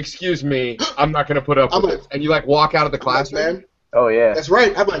 excuse me, I'm not going to put up with it? And you, like, walk out of the classroom? Man. Oh, yeah. That's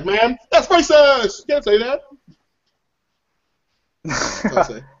right. I'm like, man, that's racist. You can't say that.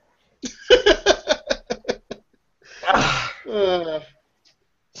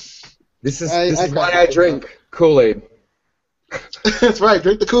 This is why I drink Kool-Aid. That's right.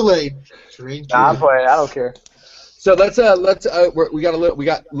 Drink the Kool-Aid. I'm playing. I don't care. So we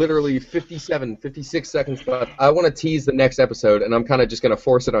got literally 56 seconds left. I want to tease the next episode, and I'm kind of just gonna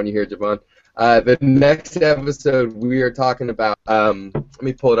force it on you here, Javon. The next episode we are talking about. Let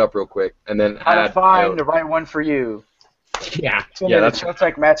me pull it up real quick, and then how to find the right one for you. Yeah, that's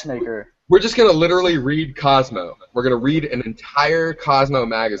Chiltech Matchmaker. We're just gonna literally read Cosmo. We're gonna read an entire Cosmo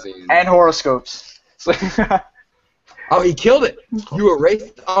magazine and horoscopes. Oh, he killed it. You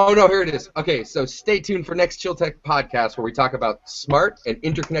erased. Oh, no, here it is. Okay, so stay tuned for next Chiltech podcast where we talk about smart and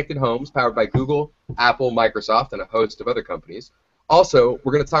interconnected homes powered by Google, Apple, Microsoft, and a host of other companies. Also,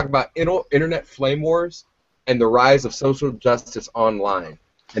 we're going to talk about internet flame wars and the rise of social justice online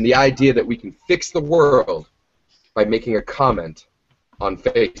and the idea that we can fix the world by making a comment on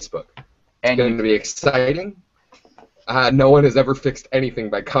Facebook. It's going to be exciting. No one has ever fixed anything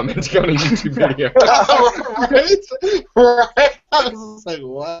by commenting on a YouTube video. Right? I was like,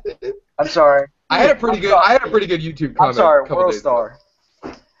 what? I'm sorry. I had a pretty good YouTube comment. I'm sorry.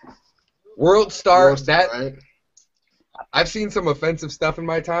 WorldStar. That right? I've seen some offensive stuff in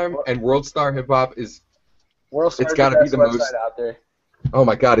my time, and WorldStar Hip Hop is. It's got to be the most out there. Oh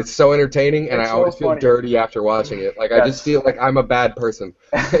my God, it's so entertaining, and I always feel dirty after watching it. Like I just feel like I'm a bad person.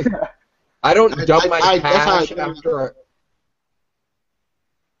 I don't dump my cash after.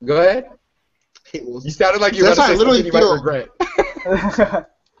 Go ahead. You sounded like you were about to say something you might regret.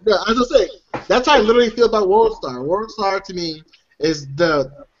 Yeah, I was gonna say that's how I literally feel about WorldStar. WorldStar to me is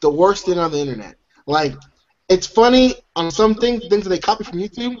the worst thing on the internet. Like, it's funny on some things that they copy from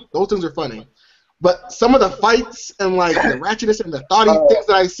YouTube. Those things are funny, but some of the fights and like the ratchetness and the thoughty things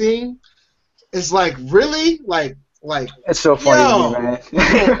that I've seen is like really like. It's so funny,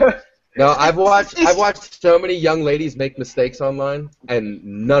 man. No, I've watched so many young ladies make mistakes online, and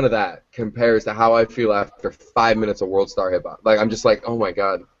none of that compares to how I feel after 5 minutes of WorldStar Hip Hop. Like, I'm just like, oh my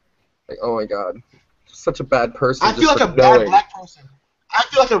God, such a bad person. I feel like a bad black person. I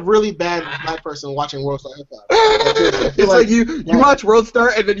feel like a really bad black person watching World Star Hip Hop. It's like you watch World Star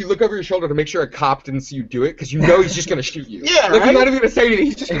and then you look over your shoulder to make sure a cop didn't see you do it because you know he's just gonna shoot you. Yeah, like, right? He's not even gonna say anything.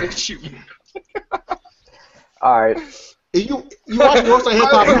 He's just gonna shoot you. All right. You watch World Star Hip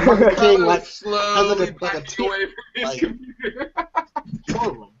Hop and Martin King like slowly has like a backed away from his computer.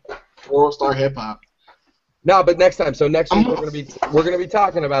 World Star Hip Hop. No, but next time. So next week we're gonna be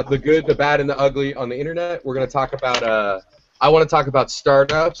talking about the good, the bad, and the ugly on the internet. We're gonna talk about I want to talk about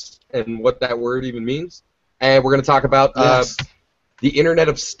startups and what that word even means, and we're gonna talk about the Internet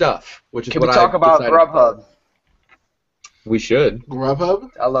of Stuff, which is Can we talk about Grubhub? We should.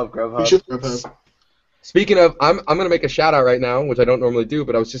 Grubhub? I love Grubhub. We should Grubhub. Speaking of, I'm gonna make a shout out right now, which I don't normally do,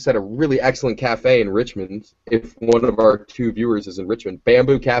 but I was just at a really excellent cafe in Richmond. If one of our 2 viewers is in Richmond,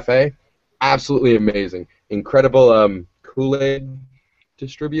 Bamboo Cafe, absolutely amazing, incredible Kool-Aid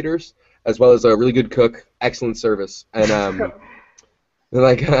distributors, as well as a really good cook, excellent service, and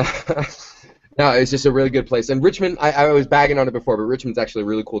like no, it's just a really good place. And Richmond, I was bagging on it before, but Richmond's actually a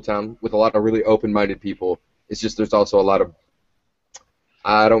really cool town with a lot of really open-minded people. It's just there's also a lot of,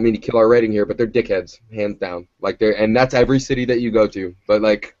 I don't mean to kill our rating here, but they're dickheads, hands down. Like and that's every city that you go to. But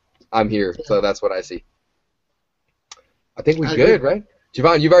like, I'm here, so that's what I see. I think we're good, right?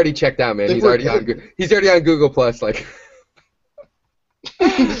 Javon, you've already checked out, man. He's already on Google Plus, like.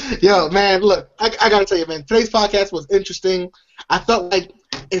 Yo, man, look, I gotta tell you, man, today's podcast was interesting. I felt like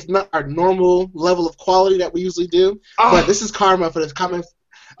it's not our normal level of quality that we usually do, but this is karma for this comments.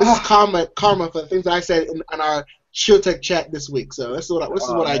 This is karma for the things that I said in our ShieldTech chat this week. So this is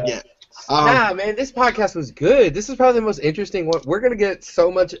what I get. Nah, man, this podcast was good. This is probably the most interesting one. We're gonna get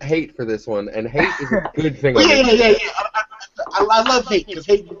so much hate for this one, and hate is a good thing. Yeah. I love hate because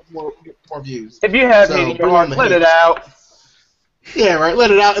hate gets more views. If you have hate in your heart, let it out. Yeah, right.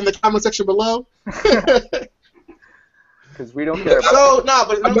 Let it out in the comment section below. Because we don't care about. So no,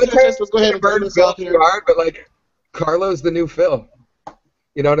 but let's go ahead and burn this off here. Hard, but like, Carlo's the new Phil.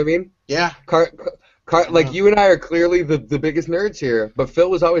 You know what I mean? Yeah. Like you and I are clearly the biggest nerds here, but Phil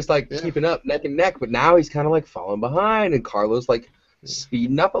was always like keeping up neck and neck, but now he's kind of like falling behind, and Carlo's like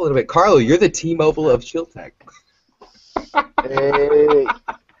speeding up a little bit. Carlo, you're the T-Mobile of ShieldTech. Hey.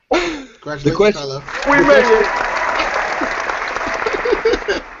 Congratulations, Carlo. We made it.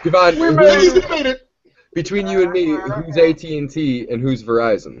 Javon, we made it. Between you and me, who's AT&T and who's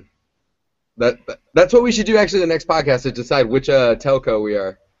Verizon? That's what we should do actually the next podcast to decide which telco we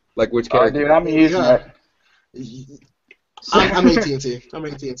are, like which character. Dude, I'm using it. I'm AT&T. I'm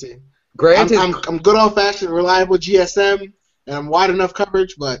AT&T. Granted, I'm good old-fashioned, reliable GSM, and I'm wide enough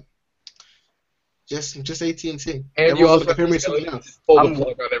coverage, but just AT&T. And you also hear me something else. I'm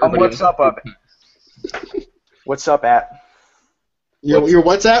what's up What's up at? Your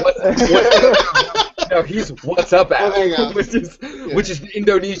WhatsApp? No, he's What's Up at, which is the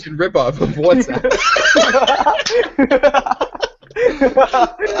Indonesian ripoff of WhatsApp.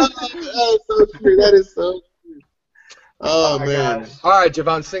 So true. That is so true. Oh man. Gosh. All right,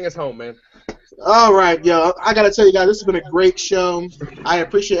 Javon, sing us home, man. All right, yo. I gotta tell you guys, this has been a great show. I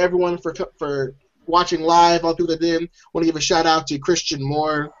appreciate everyone for watching live. All the people that did. Want to give a shout out to Christian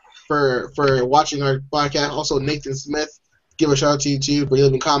Moore for watching our podcast. Also Nathan Smith. Give a shout out to you too for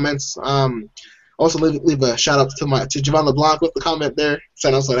leaving comments. Also leave a shout out to Javon LeBlanc with the comment there. So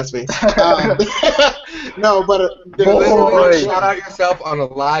that's me. No, but shout out yourself on a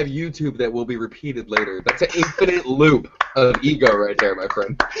live YouTube that will be repeated later. That's an infinite loop of ego right there, my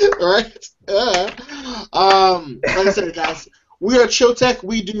friend. Right. Like I said, guys, we are ShieldTech.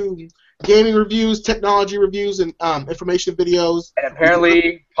 We do gaming reviews, technology reviews, and information videos. And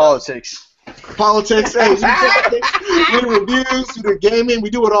apparently politics. Politics, hey, we do reviews, we do gaming,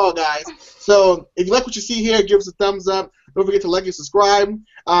 we do it all, guys. So if you like what you see here, give us a thumbs up. Don't forget to like and subscribe.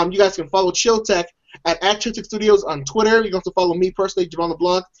 You guys can follow ShieldTech at ShieldTech Studios on Twitter. You can also follow me personally, Javon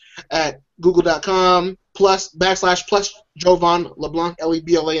LeBlanc, at google.com /+ Jovan LeBlanc,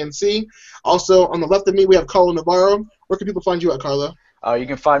 LeBlanc. Also, on the left of me, we have Carlo Navarro. Where can people find you at, Carlo? You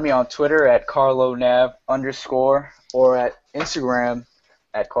can find me on Twitter at CarloNav_ or at Instagram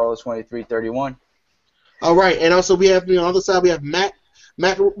at Carlos2331. All right, and also we have on the other side we have Matt.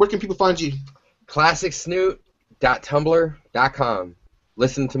 Matt, where can people find you? ClassicSnoot.tumblr.com.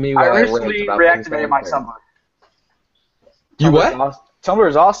 Listen to me while I recently reactivated my Tumblr. You what? Tumblr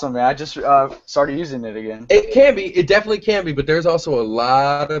is awesome, man. I just started using it again. It can be. It definitely can be, but there's also a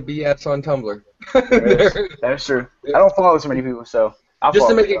lot of BS on Tumblr. That's true. I don't follow so many people, so I'll just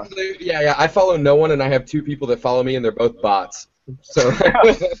to make it clear, yeah, I follow no one, and I have 2 people that follow me, and they're both bots. So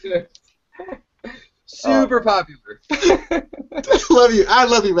super popular. I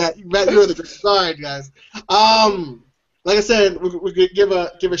love you, Matt. Matt, you're the greatest. All right, guys. like I said, we could give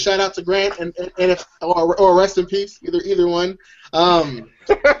a shout out to Grant and if or rest in peace, either one.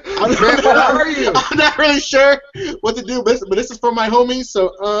 Grant, where are you? I'm not really sure what to do, but this is for my homies.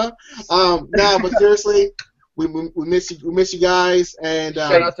 So but seriously, we miss you guys. And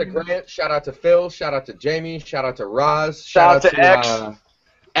shout out to Grant, shout out to Phil, shout out to Jamie, shout out to Roz, shout out to X.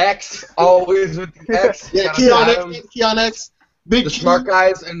 X, always with the X. Yeah, Keon X, Big the smart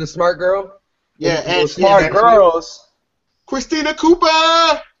guys and the smart girl. Yeah, and smart girls. Christina Cooper.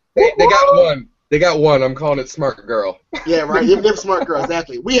 They got one. They got one. I'm calling it Smart Girl. Yeah, right. You have Smart Girl,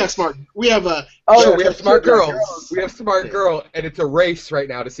 exactly. We have Smart Girl. We have Smart Girls. We have Smart Girl, and it's a race right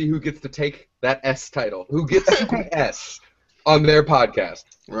now to see who gets to take that S title. Who gets the S on their podcast.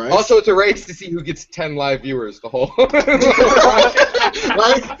 Right. Also, it's a race to see who gets 10 live viewers the whole.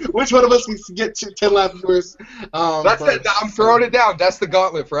 Right? Which one of us can get 10 live viewers? That's it. I'm throwing it down. That's the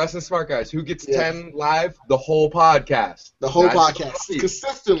gauntlet for us and Smart Guys. Who gets 10 live the whole podcast? The whole podcast.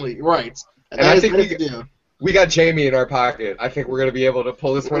 Consistently, right. And I think we got Jamie in our pocket. I think we're going to be able to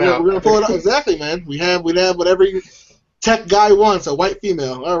pull this one out. We're going to pull it out. Exactly, man. We have what every tech guy wants, a white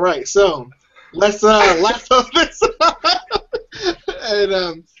female. All right, so let's laugh on this.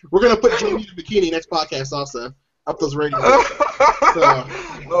 And we're going to put Jamie in a bikini next podcast also. Up those ratings.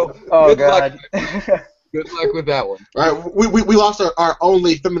 Oh, God. Good luck with that one. All right, we lost our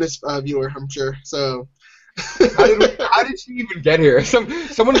only feminist viewer, I'm sure. So. How did she even get here?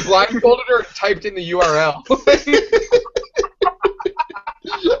 Someone blindfolded her and typed in the URL.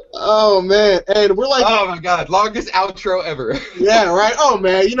 Oh man, and we're like, oh my God, longest outro ever. Yeah, right. Oh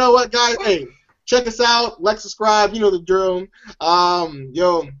man, you know what, guys? Hey, check us out, like, subscribe. You know the drill.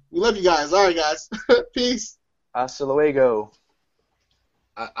 Yo, we love you guys. All right, guys. Peace. Hasta luego.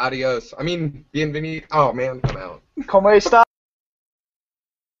 Adios. I mean, bienvenido. Oh man, I'm out. ¿Cómo está?